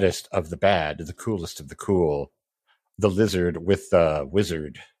 the baddest of the bad, the coolest of the cool, the lizard with the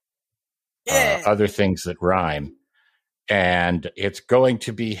wizard, other things that rhyme. And it's going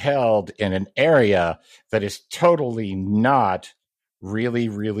to be held in an area that is totally not really,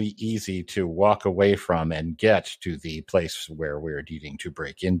 really easy to walk away from and get to the place where we're needing to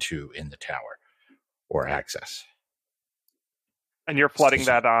break into in the tower or access. And you're flooding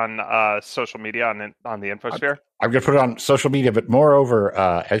that on social media on the infosphere? I'm going to put it on social media, but moreover,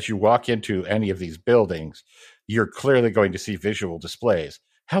 as you walk into any of these buildings, you're clearly going to see visual displays.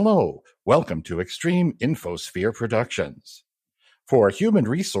 Hello, welcome to Extreme Infosphere Productions. For human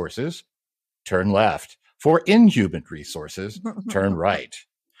resources, turn left. For inhuman resources, turn right.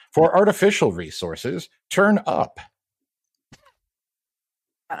 For artificial resources, turn up.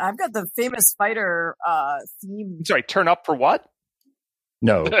 I've got the famous fighter theme. Sorry, turn up for what?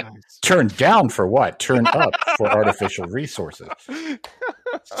 No, turn down for what? Turn up for artificial resources.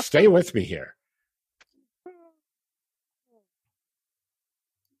 Stay with me here.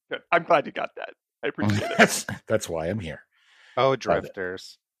 Good. I'm glad you got that. I appreciate it. That's why I'm here. Oh,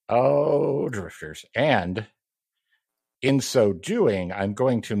 drifters. Drifters. And in so doing, I'm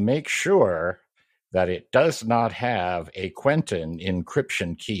going to make sure that it does not have a Quentin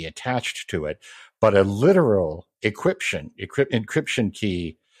encryption key attached to it, but a literal encryption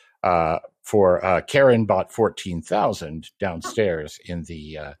key for Karen bought 14,000 downstairs in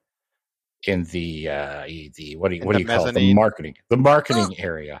the what do you call it? The marketing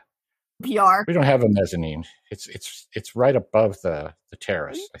area. PR. We don't have a mezzanine. It's right above the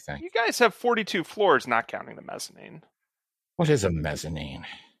terrace, I think. You guys have 42 floors, not counting the mezzanine. What is a mezzanine?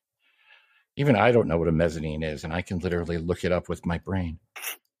 Even I don't know what a mezzanine is, and I can literally look it up with my brain.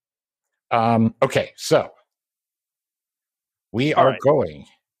 Okay, so we are going.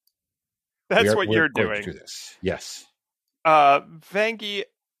 That's what you're going doing. to do this. Yes. Vangi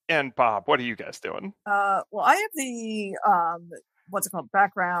and Bob, what are you guys doing? Well, I have the what's it called?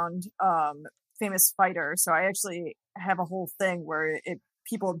 Background famous fighter. So I actually have a whole thing where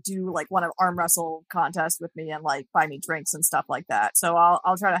people do like want to arm wrestle contest with me and like buy me drinks and stuff like that. So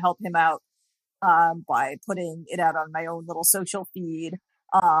I'll try to help him out by putting it out on my own little social feed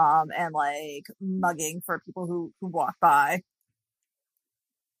and like mugging for people who walk by.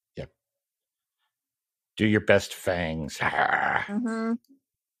 Yep. Do your best, Fangs. Mm-hmm.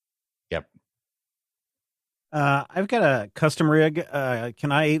 Yep. I've got a custom rig.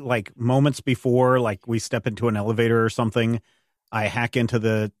 Can I, like, moments before, like, we step into an elevator or something, I hack into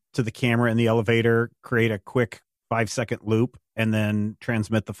the camera in the elevator, create a quick 5-second loop, and then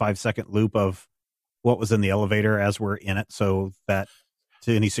transmit the 5-second loop of what was in the elevator as we're in it, so that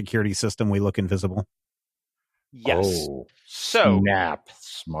to any security system we look invisible? Yes. Oh, so snap.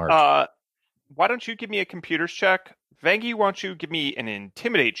 Smart. Why don't you give me a computers check? Vangi, why don't you give me an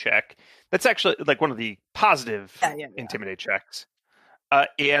intimidate check? That's actually like one of the positive intimidate checks.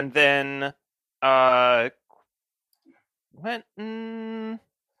 And then why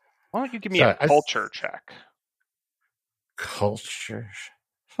don't you give me a culture check? Culture?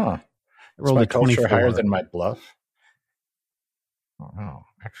 Huh. Rolled my a culture 24. higher than my bluff? Oh,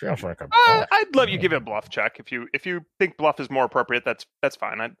 it feels like a bluff. I'd let you give it a bluff check if you think bluff is more appropriate. That's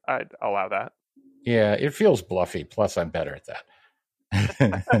fine. I'd allow that. Yeah, it feels bluffy. Plus, I'm better at that.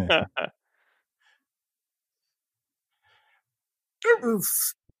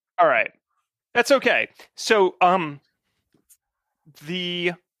 Oof. All right. That's okay. So,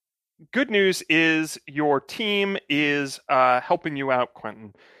 the good news is your team is helping you out,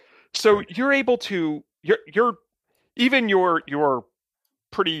 Quentin. So you're able to you're even your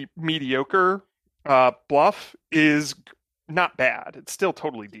pretty mediocre bluff is not bad. It's still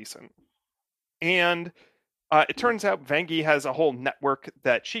totally decent. And it turns out Vangie has a whole network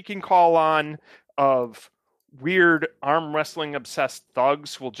that she can call on of weird arm wrestling obsessed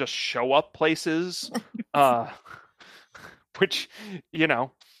thugs will just show up places, which,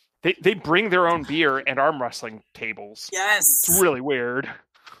 they bring their own beer and arm wrestling tables. Yes. It's really weird.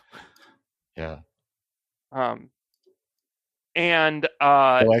 Yeah. And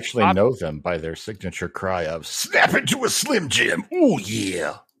You'll actually know them by their signature cry of "Snap into a Slim Jim!" Oh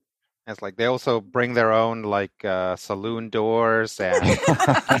yeah! It's like they also bring their own saloon doors and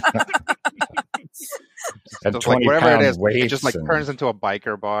and just, like, wherever it is, it just weights and- turns into a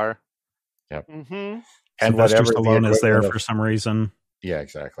biker bar. Yep. Mm-hmm. And Sylvester whatever the Stallone is there equivalent for some reason. Yeah,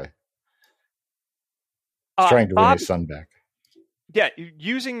 exactly. He's trying to win his son back. Yeah,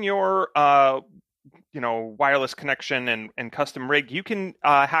 using your wireless connection and custom rig, you can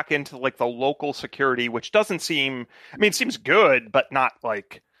hack into like the local security, which doesn't seem. I mean, it seems good, but not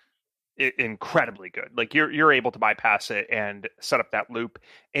like incredibly good. Like you're able to bypass it and set up that loop,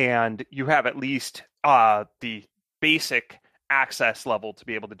 and you have at least the basic access level to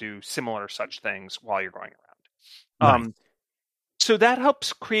be able to do similar such things while you're going around. Nice. So that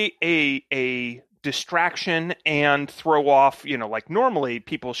helps create a distraction and throw off, like normally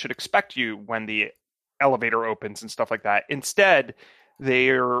people should expect you when the elevator opens and stuff like that. Instead,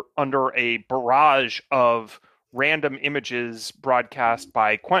 they're under a barrage of random images broadcast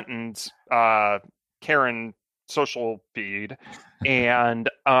by Quentin's Karen social feed and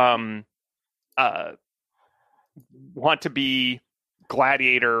want to be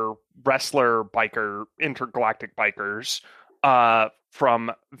gladiator, wrestler, biker, intergalactic bikers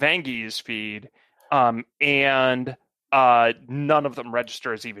from Vangie's feed, and none of them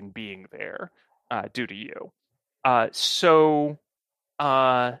register as even being there due to you.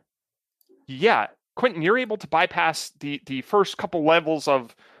 Quentin, you're able to bypass the first couple levels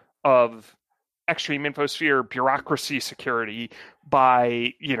of Extreme Infosphere bureaucracy security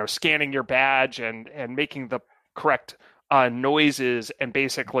by scanning your badge and making the correct noises and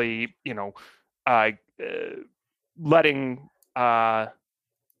basically letting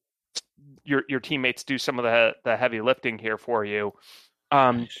your teammates do some of the heavy lifting here for you.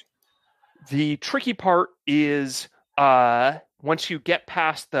 The tricky part is once you get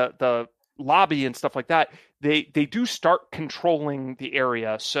past the lobby and stuff like that, they do start controlling the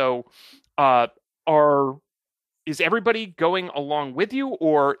area. So is everybody going along with you,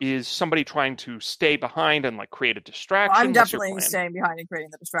 or is somebody trying to stay behind and create a distraction? I'm definitely staying behind and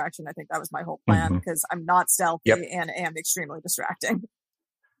creating the distraction. I think that was my whole plan because I'm not stealthy and am extremely distracting.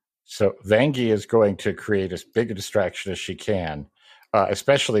 So Vangie is going to create as big a distraction as she can,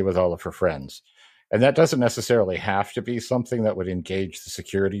 especially with all of her friends. And that doesn't necessarily have to be something that would engage the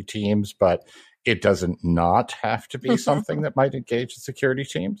security teams, but it doesn't not have to be something that might engage the security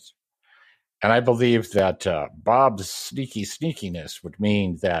teams. And I believe that Bob's sneakiness would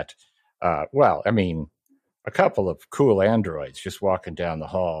mean that, a couple of cool androids just walking down the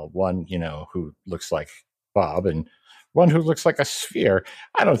hall, one, who looks like Bob and one who looks like a sphere.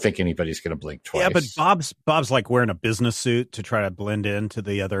 I don't think anybody's going to blink twice. Yeah, but Bob's like wearing a business suit to try to blend into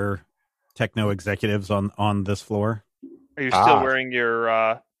the other techno executives on this floor. Are you still wearing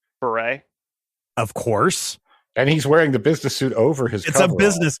your beret? Of course. And he's wearing the business suit over his coverall.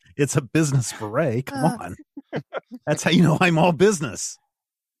 It's a business beret. Come on. That's how you know I'm all business.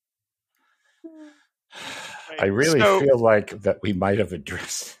 I really feel like that we might have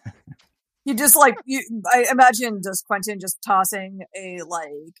addressed. You just I imagine just Quentin just tossing a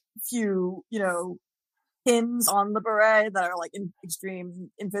few, pins on the beret that are in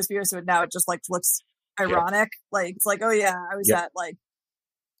Extreme Infosphere. So now it just flips ironic. Yep. It's oh yeah, I was at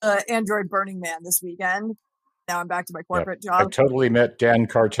Android Burning Man this weekend. Now I'm back to my corporate job. I totally met Dan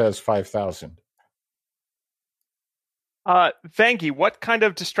Cartez 5000. Vangie, what kind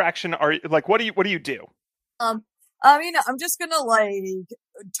of distraction are you what do you do? I'm just gonna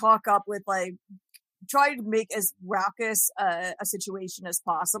talk up with try to make as raucous a situation as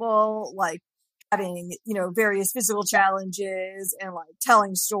possible, having various physical challenges and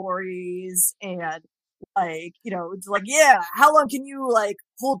telling stories and yeah, how long can you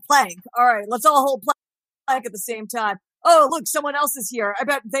hold plank? All right, let's all hold plank at the same time. Oh, look, someone else is here. I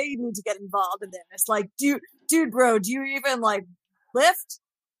bet they need to get involved in this. Dude, bro, do you even lift?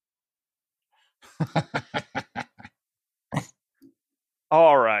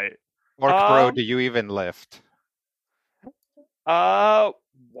 All right. Orc bro, Um, do you even lift?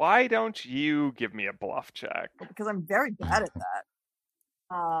 Why don't you give me a bluff check? Because I'm very bad at that.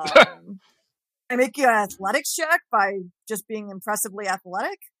 I make you an athletics check by just being impressively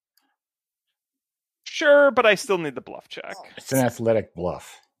athletic. Sure, but I still need the bluff check. It's an athletic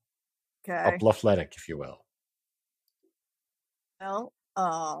bluff. Okay. A bluffletic, if you will. Well,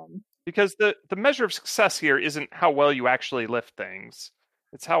 Because the measure of success here isn't how well you actually lift things.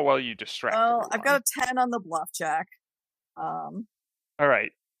 It's how well you distract well, I've everyone. got a 10 on the bluff check. All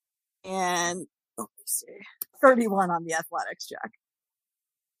right. And let me see, 31 on the athletics check.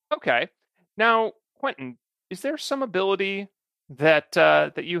 Okay. Now, Quentin, is there some ability that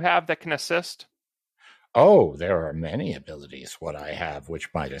that you have that can assist? Oh, there are many abilities what I have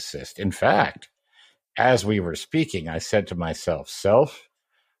which might assist. In fact, as we were speaking, I said to myself, Self,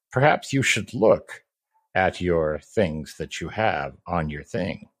 perhaps you should look at your things that you have on your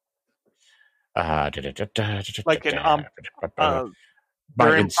thing. Like an my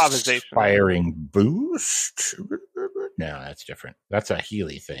your improvisation. inspiring boost? No, that's different. That's a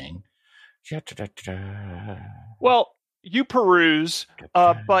Healy thing. Well, you peruse,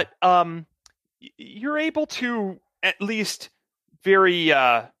 but you're able to at least very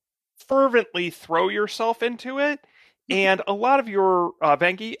fervently throw yourself into it, and a lot of your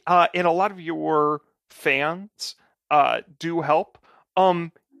Vangi and a lot of your fans do help.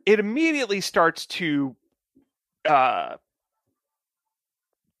 It immediately starts to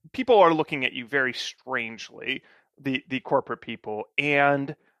people are looking at you very strangely, the corporate people,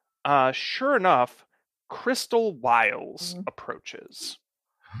 and sure enough, Crystal Wiles approaches.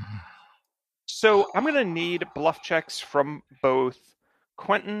 So I'm going to need bluff checks from both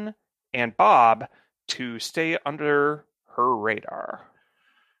Quentin and Bob to stay under her radar.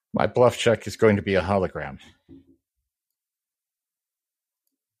 My bluff check is going to be a hologram.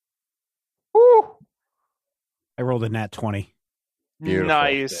 Woo! I rolled a nat 20. Beautiful.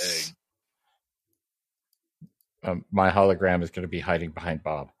 Nice. My hologram is going to be hiding behind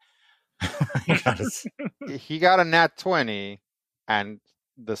Bob. He got a nat 20, and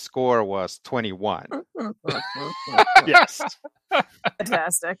the score was 21. Yes.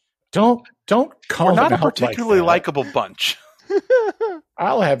 Fantastic. Don't call We're not them a out particularly like that. likable bunch.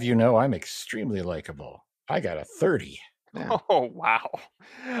 I'll have you know I'm extremely likable. I got a 30. Yeah. Oh, wow.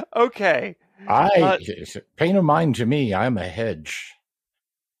 Okay. Pay no mind to me. I'm a hedge.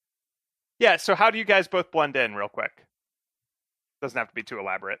 Yeah, so how do you guys both blend in real quick? Doesn't have to be too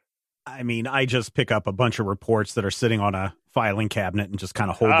elaborate. I mean, I just pick up a bunch of reports that are sitting on a filing cabinet and just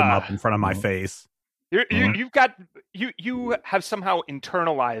kind of hold them up in front of my face. You have somehow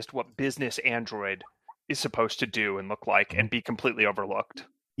internalized what business Android is supposed to do and look like and be completely overlooked.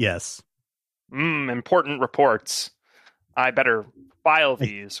 Yes. Important reports. I better file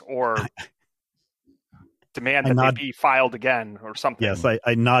these or demand that they be filed again or something. Yes, I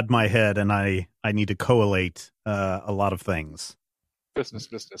nod my head and I need to collate a lot of things. Business.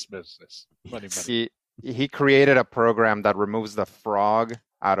 Money. He created a program that removes the frog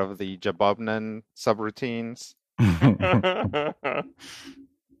out of the Jabobnan subroutines.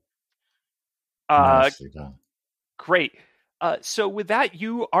 Nicely done. Great. So with that,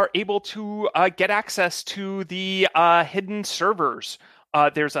 you are able to get access to the hidden servers.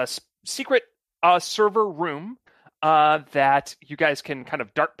 There's a secret server room that you guys can kind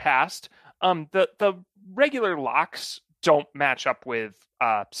of dart past. The regular locks don't match up with,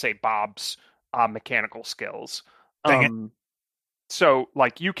 say, Bob's mechanical skills. So,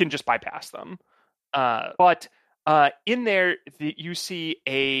 like, you can just bypass them. But in there, you see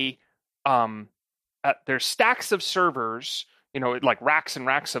there's stacks of servers, like racks and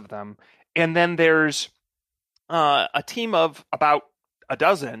racks of them. And then there's a team of about a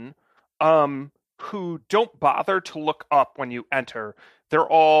dozen who don't bother to look up when you enter. They're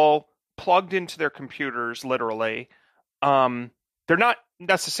all plugged into their computers, literally. They're not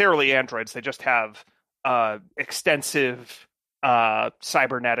necessarily androids. They just have extensive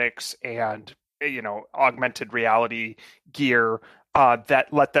cybernetics and augmented reality gear that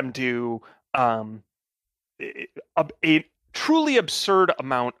let them do a truly absurd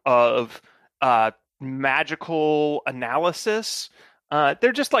amount of magical analysis.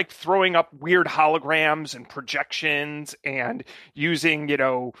 They're just like throwing up weird holograms and projections and using,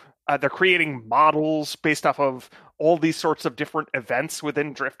 they're creating models based off of all these sorts of different events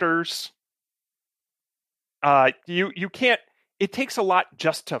within Drifters. You can't. It takes a lot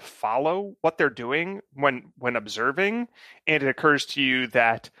just to follow what they're doing when observing, and it occurs to you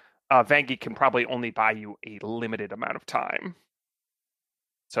that Vangi can probably only buy you a limited amount of time.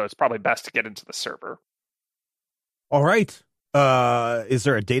 So it's probably best to get into the server. All right. Is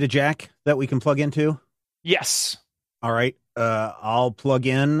there a data jack that we can plug into? Yes. All right. I'll plug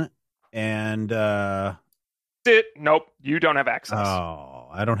in and Nope, you don't have access. oh,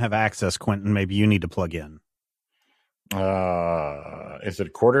 I don't have access, Quentin. Maybe you need to plug in. Is it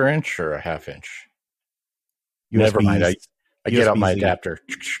a quarter inch or a half inch? Never USB mind. I get out my USB-C. adapter.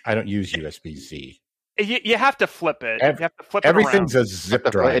 I don't use USB-C. You have to flip it. You have to flip it Everything's around. a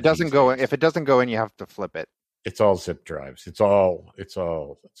zip drive. It doesn't these go. days. If it doesn't go in, you have to flip it. It's all zip drives. It's all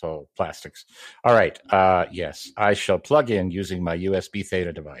plastics. All right. Yes, I shall plug in using my USB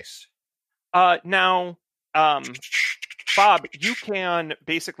Theta device. Now, Bob, you can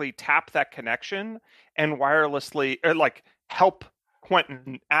basically tap that connection and wirelessly, help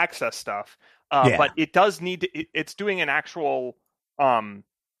Quentin access stuff. Yeah. But it does need to. It's doing an actual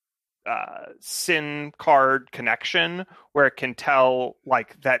SIM card connection where it can tell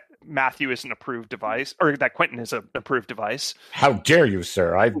that Matthew is an approved device or that Quentin is an approved device. How dare you,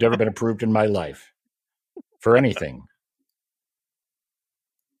 sir? I've never been approved in my life for anything.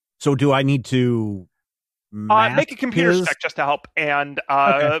 So do I need to Make a computer his- check just to help, and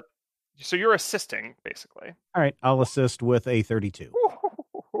Okay. so you're assisting basically. All right, I'll assist with a 32.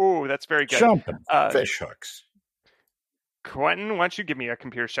 Ooh, that's very good. Jumping Uh, fish hooks. Quentin, why don't you give me a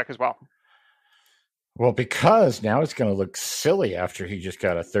computer check as well? Well, because now it's going to look silly after he just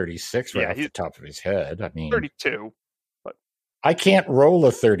got a 36 right Yeah, off the top of his head. I mean, 32. I can't roll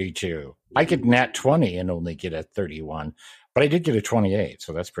a 32. I could nat 20 and only get a 31, but I did get a 28,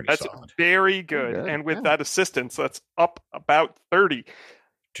 so that's pretty That's solid. very good. Good, And with yeah. that assistance, that's up about 30.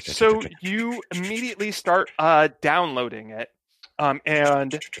 So you immediately start downloading it.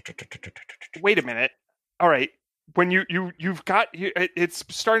 And wait a minute. All right. When you've got it's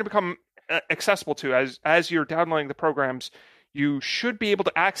starting to become accessible to as you're downloading the programs, you should be able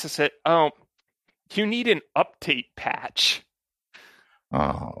to access it. You need an update patch.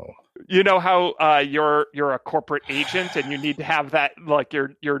 Oh, You know how you're a corporate agent and you need to have that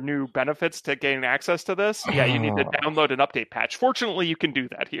your new benefits to gain access to this? Yeah, you need to download an update patch. Fortunately, you can do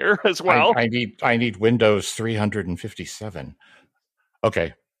that here as well. I need Windows 357.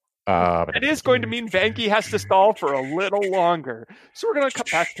 Okay. It is going to mean Vangie has to stall for a little longer. So we're going to cut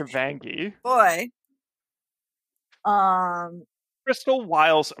back to Vangie. Boy. Crystal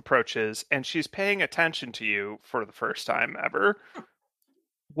Wiles approaches and she's paying attention to you for the first time ever.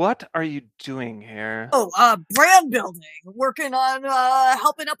 What are you doing here? Brand building. Working on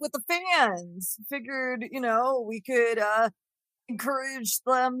helping up with the fans. Figured, we could encourage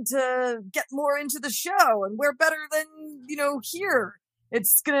them to get more into the show, and where better than, here.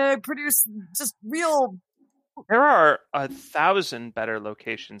 It's gonna produce just real. There are 1,000 better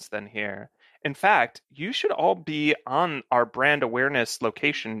locations than here. In fact, you should all be on our brand awareness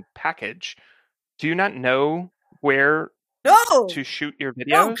location package. Do you not know where No! to shoot your videos?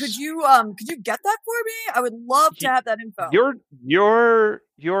 No, could you get that for me? I would love to have that info.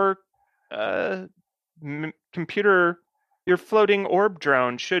 Your computer, your floating orb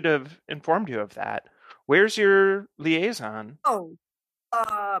drone should have informed you of that. Where's your liaison?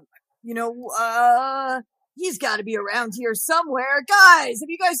 He's got to be around here somewhere. Guys, have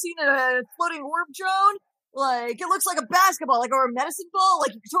you guys seen a floating orb drone? It looks like a basketball, or a medicine ball.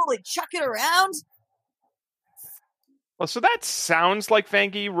 You could totally chuck it around. Well, so that sounds like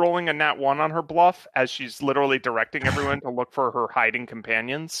Vangie rolling a nat 1 on her bluff as she's literally directing everyone to look for her hiding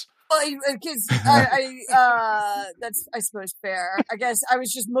companions. Because that's, I suppose, fair. I guess I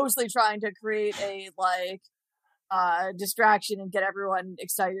was just mostly trying to create a distraction and get everyone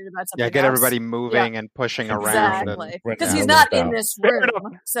excited about something. Yeah, get else. everybody moving and pushing around. Exactly, and- because and he's out not in about. this Fair room.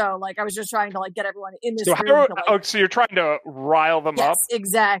 enough. So, I was just trying to get everyone in this So, room. so you're trying to rile them up? Yes,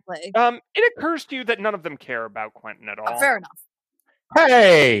 exactly. It occurs to you that none of them care about Quentin at all. Fair enough.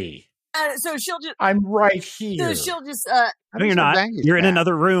 Hey, So she'll just. I'm right here. So she'll just. No, you're not. Vangie You're in stand.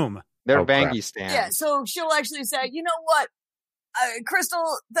 another room. They're Oh, crap. Vangie stands. Yeah. So she'll actually say, you know what,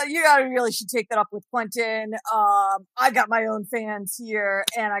 Crystal, you gotta really should take that up with Quentin. I got my own fans here,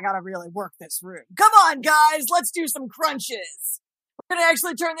 and I gotta really work this room. Come on, guys, let's do some crunches. We're gonna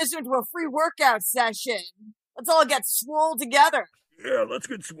actually turn this into a free workout session. Let's all get swole together. Yeah, let's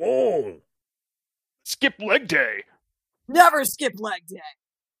get swole. Skip leg day. Never skip leg day.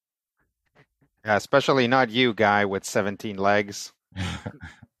 Yeah, especially not you, guy with 17 legs.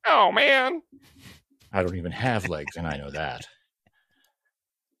 Oh, man. I don't even have legs, and I know that.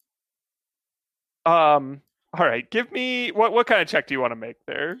 All right, give me what kind of check do you want to make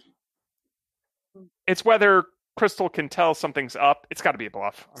there? It's whether Crystal can tell something's up. It's got to be a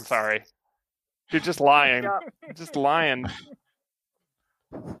bluff. I'm sorry. You're just lying. Yeah. Just lying.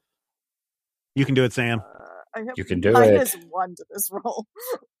 You can do it, Sam. I have You can do minus it. 1 to this roll.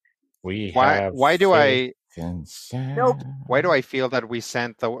 We Why? have Why do I? faith in Nope. Why do I feel that we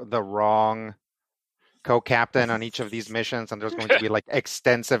sent the wrong co-captain on each of these missions, and there's going to be like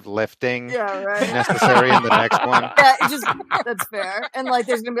extensive lifting Yeah, right. necessary in the next one? Yeah, it just that's fair. And like,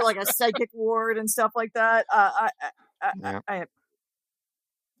 there's gonna be like a psychic ward and stuff like that. I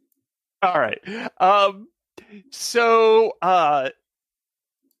All right. So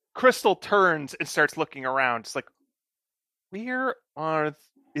Crystal turns and starts looking around. It's like, where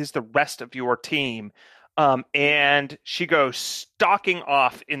is the rest of your team? And she goes stalking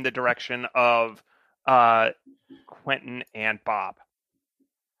off in the direction of Quentin and Bob.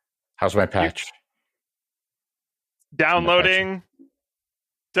 How's my patch? Downloading.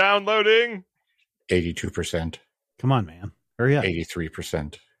 82%, Come on, man. Hurry up.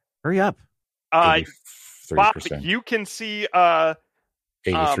 83%, Hurry up. Bob, 83%, you can see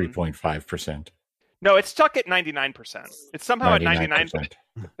 83.5%. no, it's stuck at 99%. It's somehow at 99, 99%.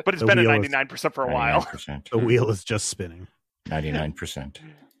 but it's The been at wheel is- 99% for a while. 99%. The wheel is just spinning. 99%.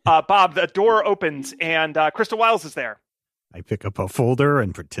 Bob, the door opens and Crystal Wiles is there. I pick up a folder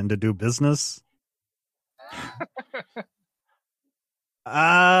and pretend to do business.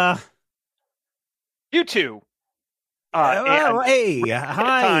 You two. Hey,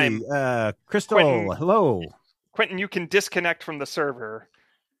 hi, time. Crystal. Quentin. Hello. Quentin, you can disconnect from the server.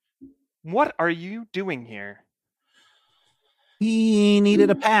 What are you doing here? He needed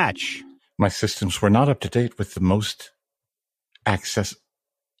a patch. My systems were not up to date with the most accessibility.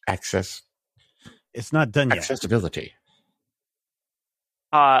 It's not done yet.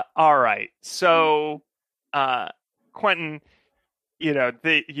 All right. So, Quentin,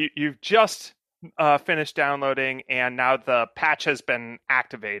 you've just finished downloading, and now the patch has been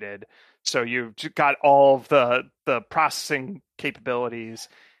activated. So you've got all of the processing capabilities,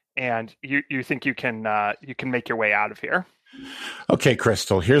 and you think you can make your way out of here. Okay,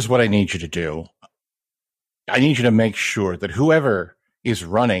 Crystal, here's what I need you to do. I need you to make sure that whoever is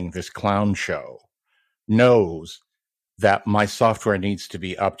running this clown show knows that my software needs to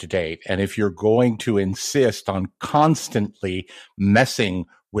be up to date. And if you're going to insist on constantly messing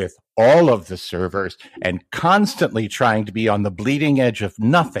with all of the servers and constantly trying to be on the bleeding edge of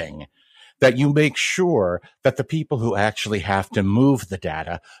nothing, that you make sure that the people who actually have to move the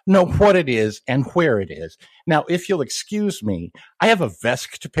data know what it is and where it is. Now, if you'll excuse me, I have a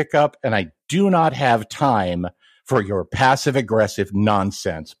VESC to pick up, and I do not have time for your passive-aggressive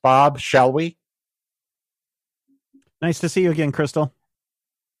nonsense. Bob, shall we? Nice to see you again, Crystal.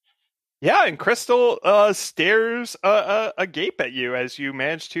 Yeah, and Crystal stares agape at you as you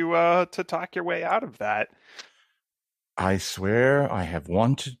manage to talk your way out of that. I swear I have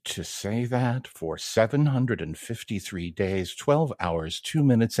wanted to say that for 753 days, 12 hours, 2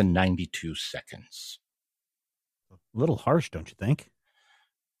 minutes, and 92 seconds. A little harsh, don't you think?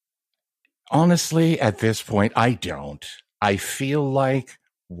 Honestly, at this point, I don't. I feel like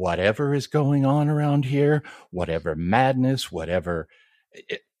whatever is going on around here, whatever madness, whatever...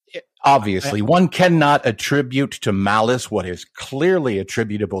 Obviously, one cannot attribute to malice what is clearly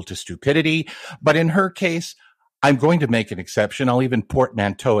attributable to stupidity, but in her case, I'm going to make an exception. I'll even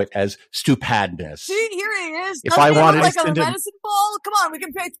portmanteau it as stupadness. See, here he is. If I wanted like to a send him- medicine ball, come on, we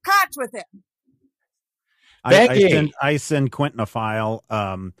can play catch with him. I send Quentin a file.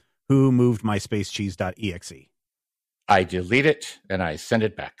 Who moved my spacecheese.exe? I delete it and I send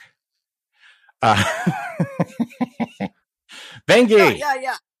it back. Bengi,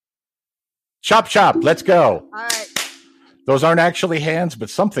 Yeah. chop, let's go. All right. Those aren't actually hands, but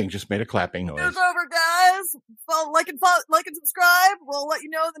something just made a clapping noise. It's over, guys. Like and subscribe. We'll let you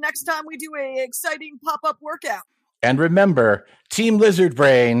know the next time we do a exciting pop-up workout. And remember, Team Lizard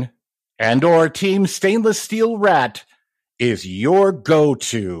Brain and or Team Stainless Steel Rat is your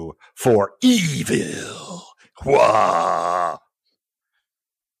go-to for evil. Wah!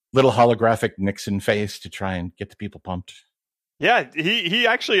 Little holographic Nixon face to try and get the people pumped. Yeah, he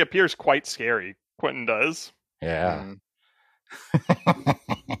actually appears quite scary. Quentin does. Yeah.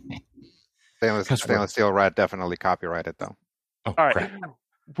 Stainless Steel Rat definitely copyrighted, though. Oh, All right. crap.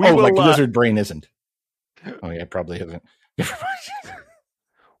 We will, like Lizard Brain isn't. Oh, yeah, probably isn't.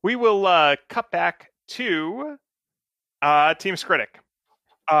 We will cut back to Team Skritic.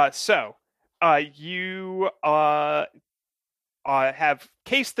 So you have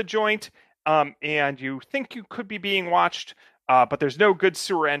cased the joint, and you think you could be being watched, but there's no good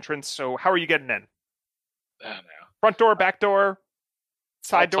sewer entrance. So how are you getting in? I don't know. Front door, back door,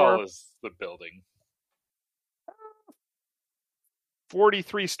 side How door? tall is the building?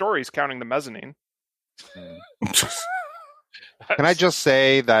 43 stories, counting the mezzanine. Can I just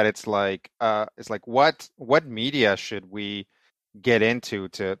say that it's like what media should we get into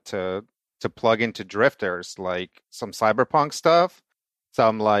to plug into drifters? Like some cyberpunk stuff,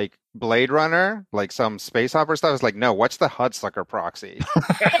 some like Blade Runner, like some space opera stuff. It's like, no, watch the Hudsucker Proxy.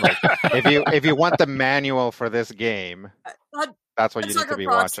 Like, if you want the manual for this game, that's what you need to be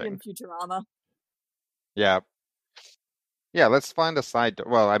Proxy watching. and Futurama. Yeah. Yeah, let's find a side door.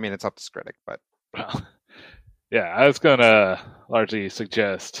 Well, I mean, it's up to Skritic, but Well, yeah, I was gonna largely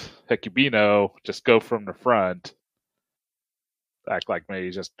suggest Hecubino just go from the front, act like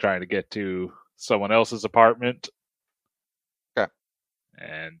maybe just trying to get to someone else's apartment. Okay.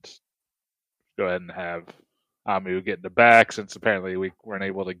 And go ahead and have Amu get in the back, since apparently we weren't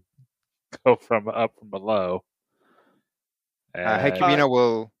able to go from below. And Hecubino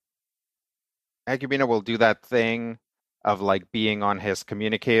will do that thing of like being on his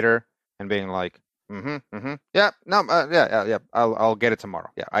communicator and being like, yeah, no, yeah, I'll get it tomorrow.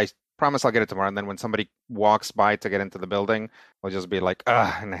 Yeah, I promise I'll get it tomorrow. And then when somebody walks by to get into the building, we'll just be like,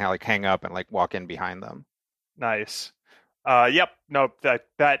 and like hang up and like walk in behind them. Nice. Yep. No,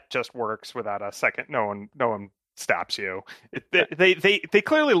 that just works without a second. No one stops you. They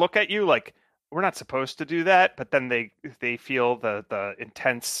clearly look at you like, we're not supposed to do that, but then they feel the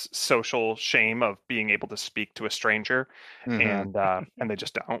intense social shame of being able to speak to a stranger, and they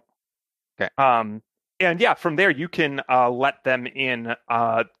just don't. Okay. And yeah, from there you can let them in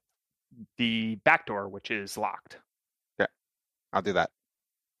the back door, which is locked. Okay, I'll do that.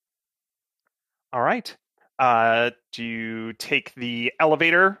 All right. Do you take the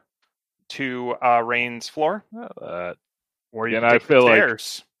elevator to Rain's floor? Or you can take the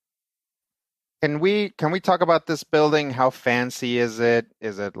stairs? Can we talk about this building? How fancy is it?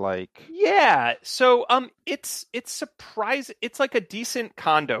 Is it like... Yeah, so it's surprising. It's like a decent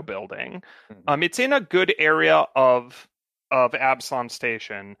condo building. It's in a good area of Absalom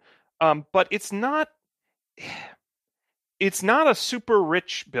Station. But it's not a super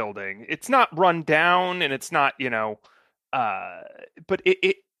rich building. It's not run down, and it's not, but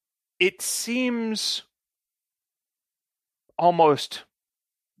it seems almost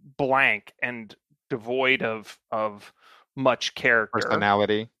blank and devoid of much character.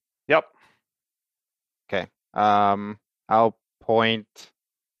 Personality. Yep. Okay. I'll point,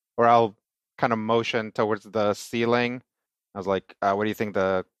 or I'll kind of motion towards the ceiling. I was like, what do you think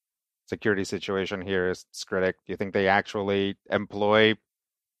the security situation here is, Skritic? Do you think they actually employ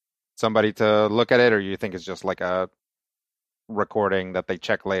somebody to look at it, or you think it's just like a recording that they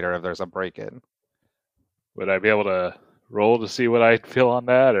check later if there's a break-in? Would I be able to roll to see what I feel on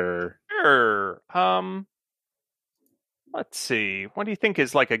that, or? Sure. Let's see. What do you think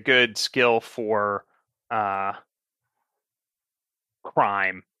is like a good skill for crime?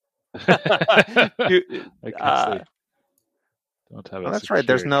 Don't have that's right.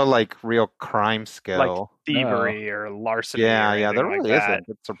 There's no like real crime skill, like thievery or larceny. Yeah, there really like isn't.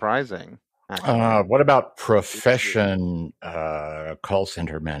 It's surprising. What about profession call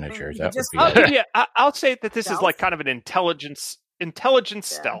center manager? That would be. Yeah, I'll say that this is like kind of an intelligence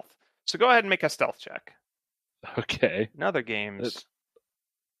stealth. So go ahead and make a stealth check. Okay. In other games.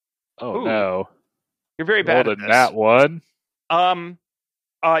 Oh no! You're very bad at this. That one.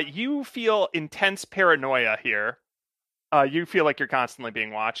 You feel intense paranoia here. You feel like you're constantly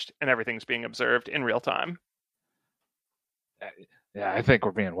being watched and everything's being observed in real time. Yeah, I think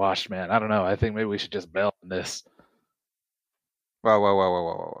we're being watched, man. I don't know. I think maybe we should just bail on this.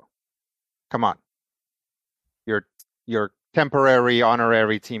 Whoa. Come on. You're temporary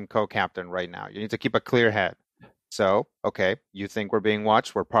honorary team co-captain right now. You need to keep a clear head. So, okay, you think we're being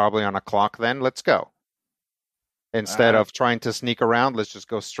watched? We're probably on a clock then. Let's go. Instead of trying to sneak around, let's just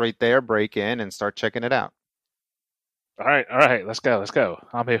go straight there, break in, and start checking it out. All right, let's go.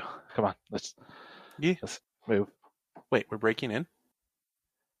 Amu, come on, let's move. Wait, we're breaking in?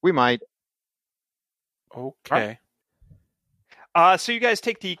 We might. Okay. So you guys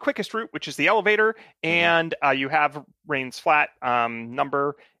take the quickest route, which is the elevator, and you have Rain's flat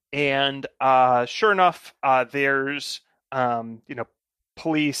number, and sure enough, there's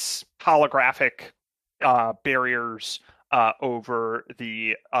police holographic barriers over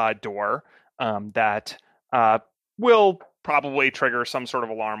the door that will probably trigger some sort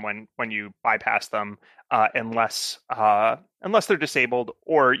of alarm when you bypass them, unless they're disabled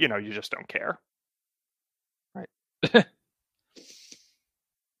or you just don't care. Right.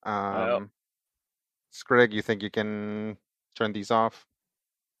 Skritic, you think you can turn these off?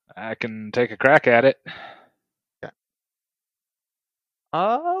 I can take a crack at it. Yeah.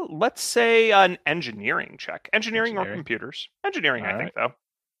 Let's say an engineering check. Engineering or computers? Engineering, I think, though.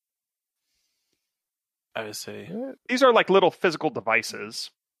 I would say. These are like little physical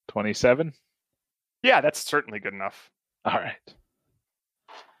devices. 27? Yeah, that's certainly good enough. All right.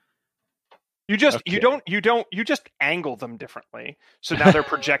 You just Okay. you just angle them differently. So now they're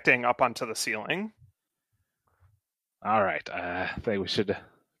projecting up onto the ceiling. All right. I think we should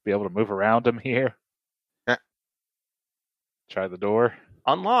be able to move around them here. Yeah. Try the door.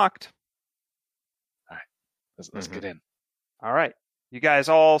 Unlocked. Let's get in. All right. You guys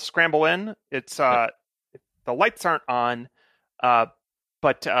all scramble in. It's the lights aren't on,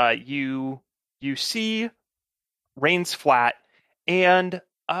 but you see Rain's flat, and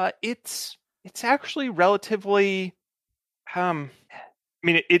it's actually relatively I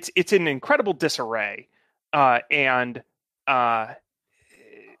mean it's in incredible disarray, and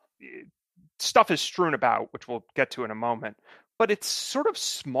stuff is strewn about, which we'll get to in a moment, but it's sort of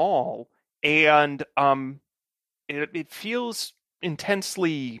small, and it feels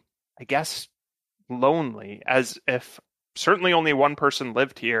intensely, I guess, lonely, as if certainly only one person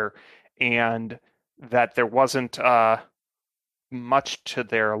lived here, and that there wasn't much to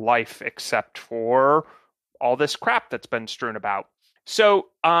their life except for all this crap that's been strewn about. So,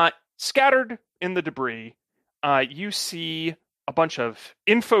 scattered in the debris, you see a bunch of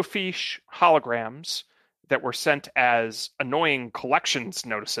infofiche holograms that were sent as annoying collections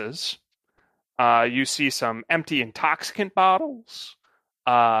notices. You see some empty intoxicant bottles,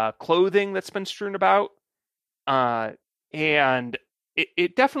 clothing that's been strewn about, and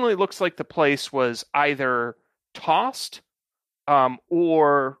it definitely looks like the place was either tossed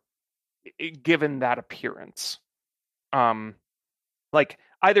or given that appearance. Like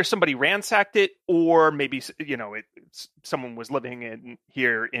either somebody ransacked it, or maybe someone was living in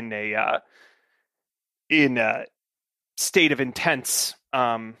here in a state of intense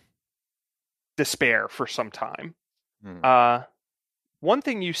despair for some time. One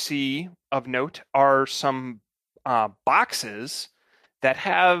thing you see of note are some boxes that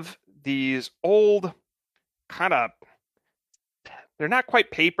have these old kind of, they're not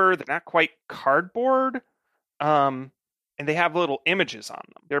quite paper, they're not quite cardboard, and they have little images on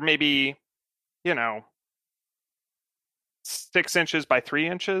them. They're maybe, 6 inches by 3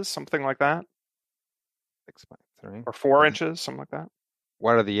 inches, something like that. 6 by 3. Or 4 inches, something like that.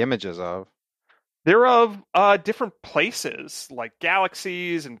 What are the images of? They're of different places, like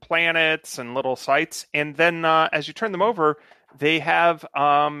galaxies and planets and little sites. And then as you turn them over, they have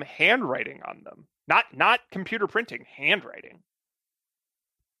handwriting on them. Not computer printing, handwriting.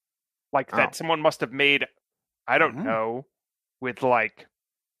 Like that someone must have made, I don't know, with like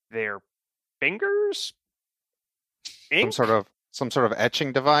their fingers? Ink? Some sort of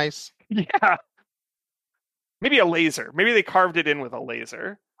etching device? Yeah. Maybe a laser. Maybe they carved it in with a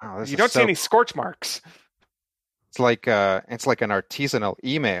laser. Wow, You don't see any scorch marks. It's like an artisanal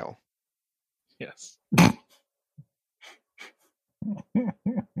email. Yes.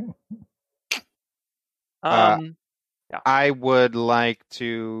 I would like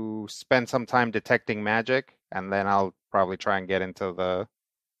to spend some time detecting magic, and then I'll probably try and get into the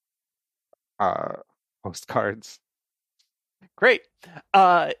postcards. Great.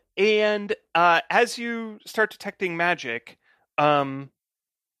 And as you start detecting magic,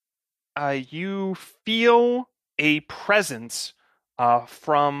 you feel a presence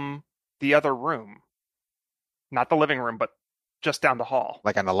from the other room. Not the living room, but just down the hall.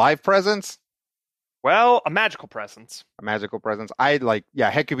 Like an alive presence? Well, a magical presence. A magical presence.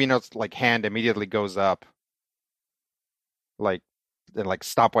 Hecubino's hand immediately goes up. Like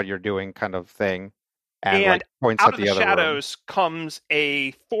stop what you're doing kind of thing. And points out at of the other shadows room. Comes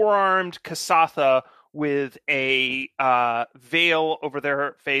a 4-armed Kasatha with a veil over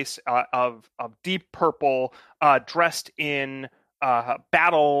their face of deep purple, dressed in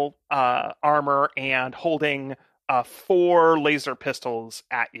battle armor and holding 4 laser pistols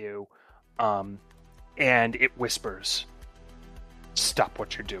at you. And it whispers, "Stop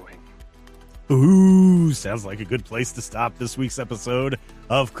what you're doing." Ooh, sounds like a good place to stop this week's episode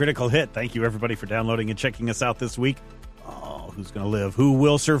of Critical Hit. Thank you, everybody, for downloading and checking us out this week. Oh, who's going to live? Who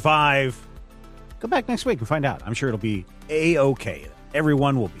will survive? Go back next week and find out. I'm sure it'll be A-okay.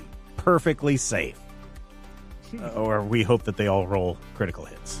 Everyone will be perfectly safe. Or we hope that they all roll critical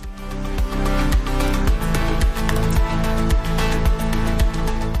hits.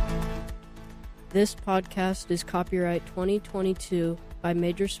 This podcast is copyright 2022 by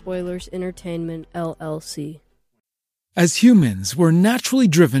Major Spoilers Entertainment, LLC. As humans, we're naturally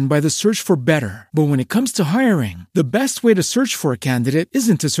driven by the search for better. But when it comes to hiring, the best way to search for a candidate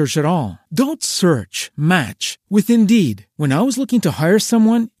isn't to search at all. Don't search, match with Indeed. When I was looking to hire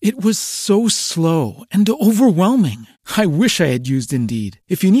someone, it was so slow and overwhelming. I wish I had used Indeed.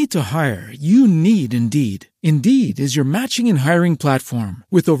 If you need to hire, you need Indeed. Indeed is your matching and hiring platform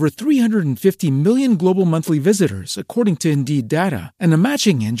with over 350 million global monthly visitors, according to Indeed data, and a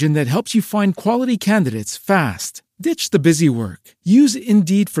matching engine that helps you find quality candidates fast. Ditch the busy work. Use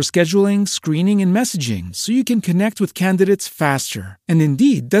Indeed for scheduling, screening, and messaging so you can connect with candidates faster. And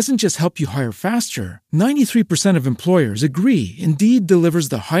Indeed doesn't just help you hire faster. 93% of employers agree Indeed delivers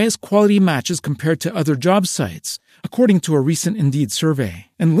the highest quality matches compared to other job sites, according to a recent Indeed survey.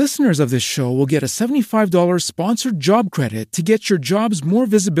 And listeners of this show will get a $75 sponsored job credit to get your jobs more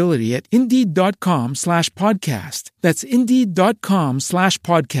visibility at Indeed.com/podcast. That's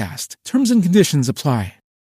Indeed.com/podcast. Terms and conditions apply.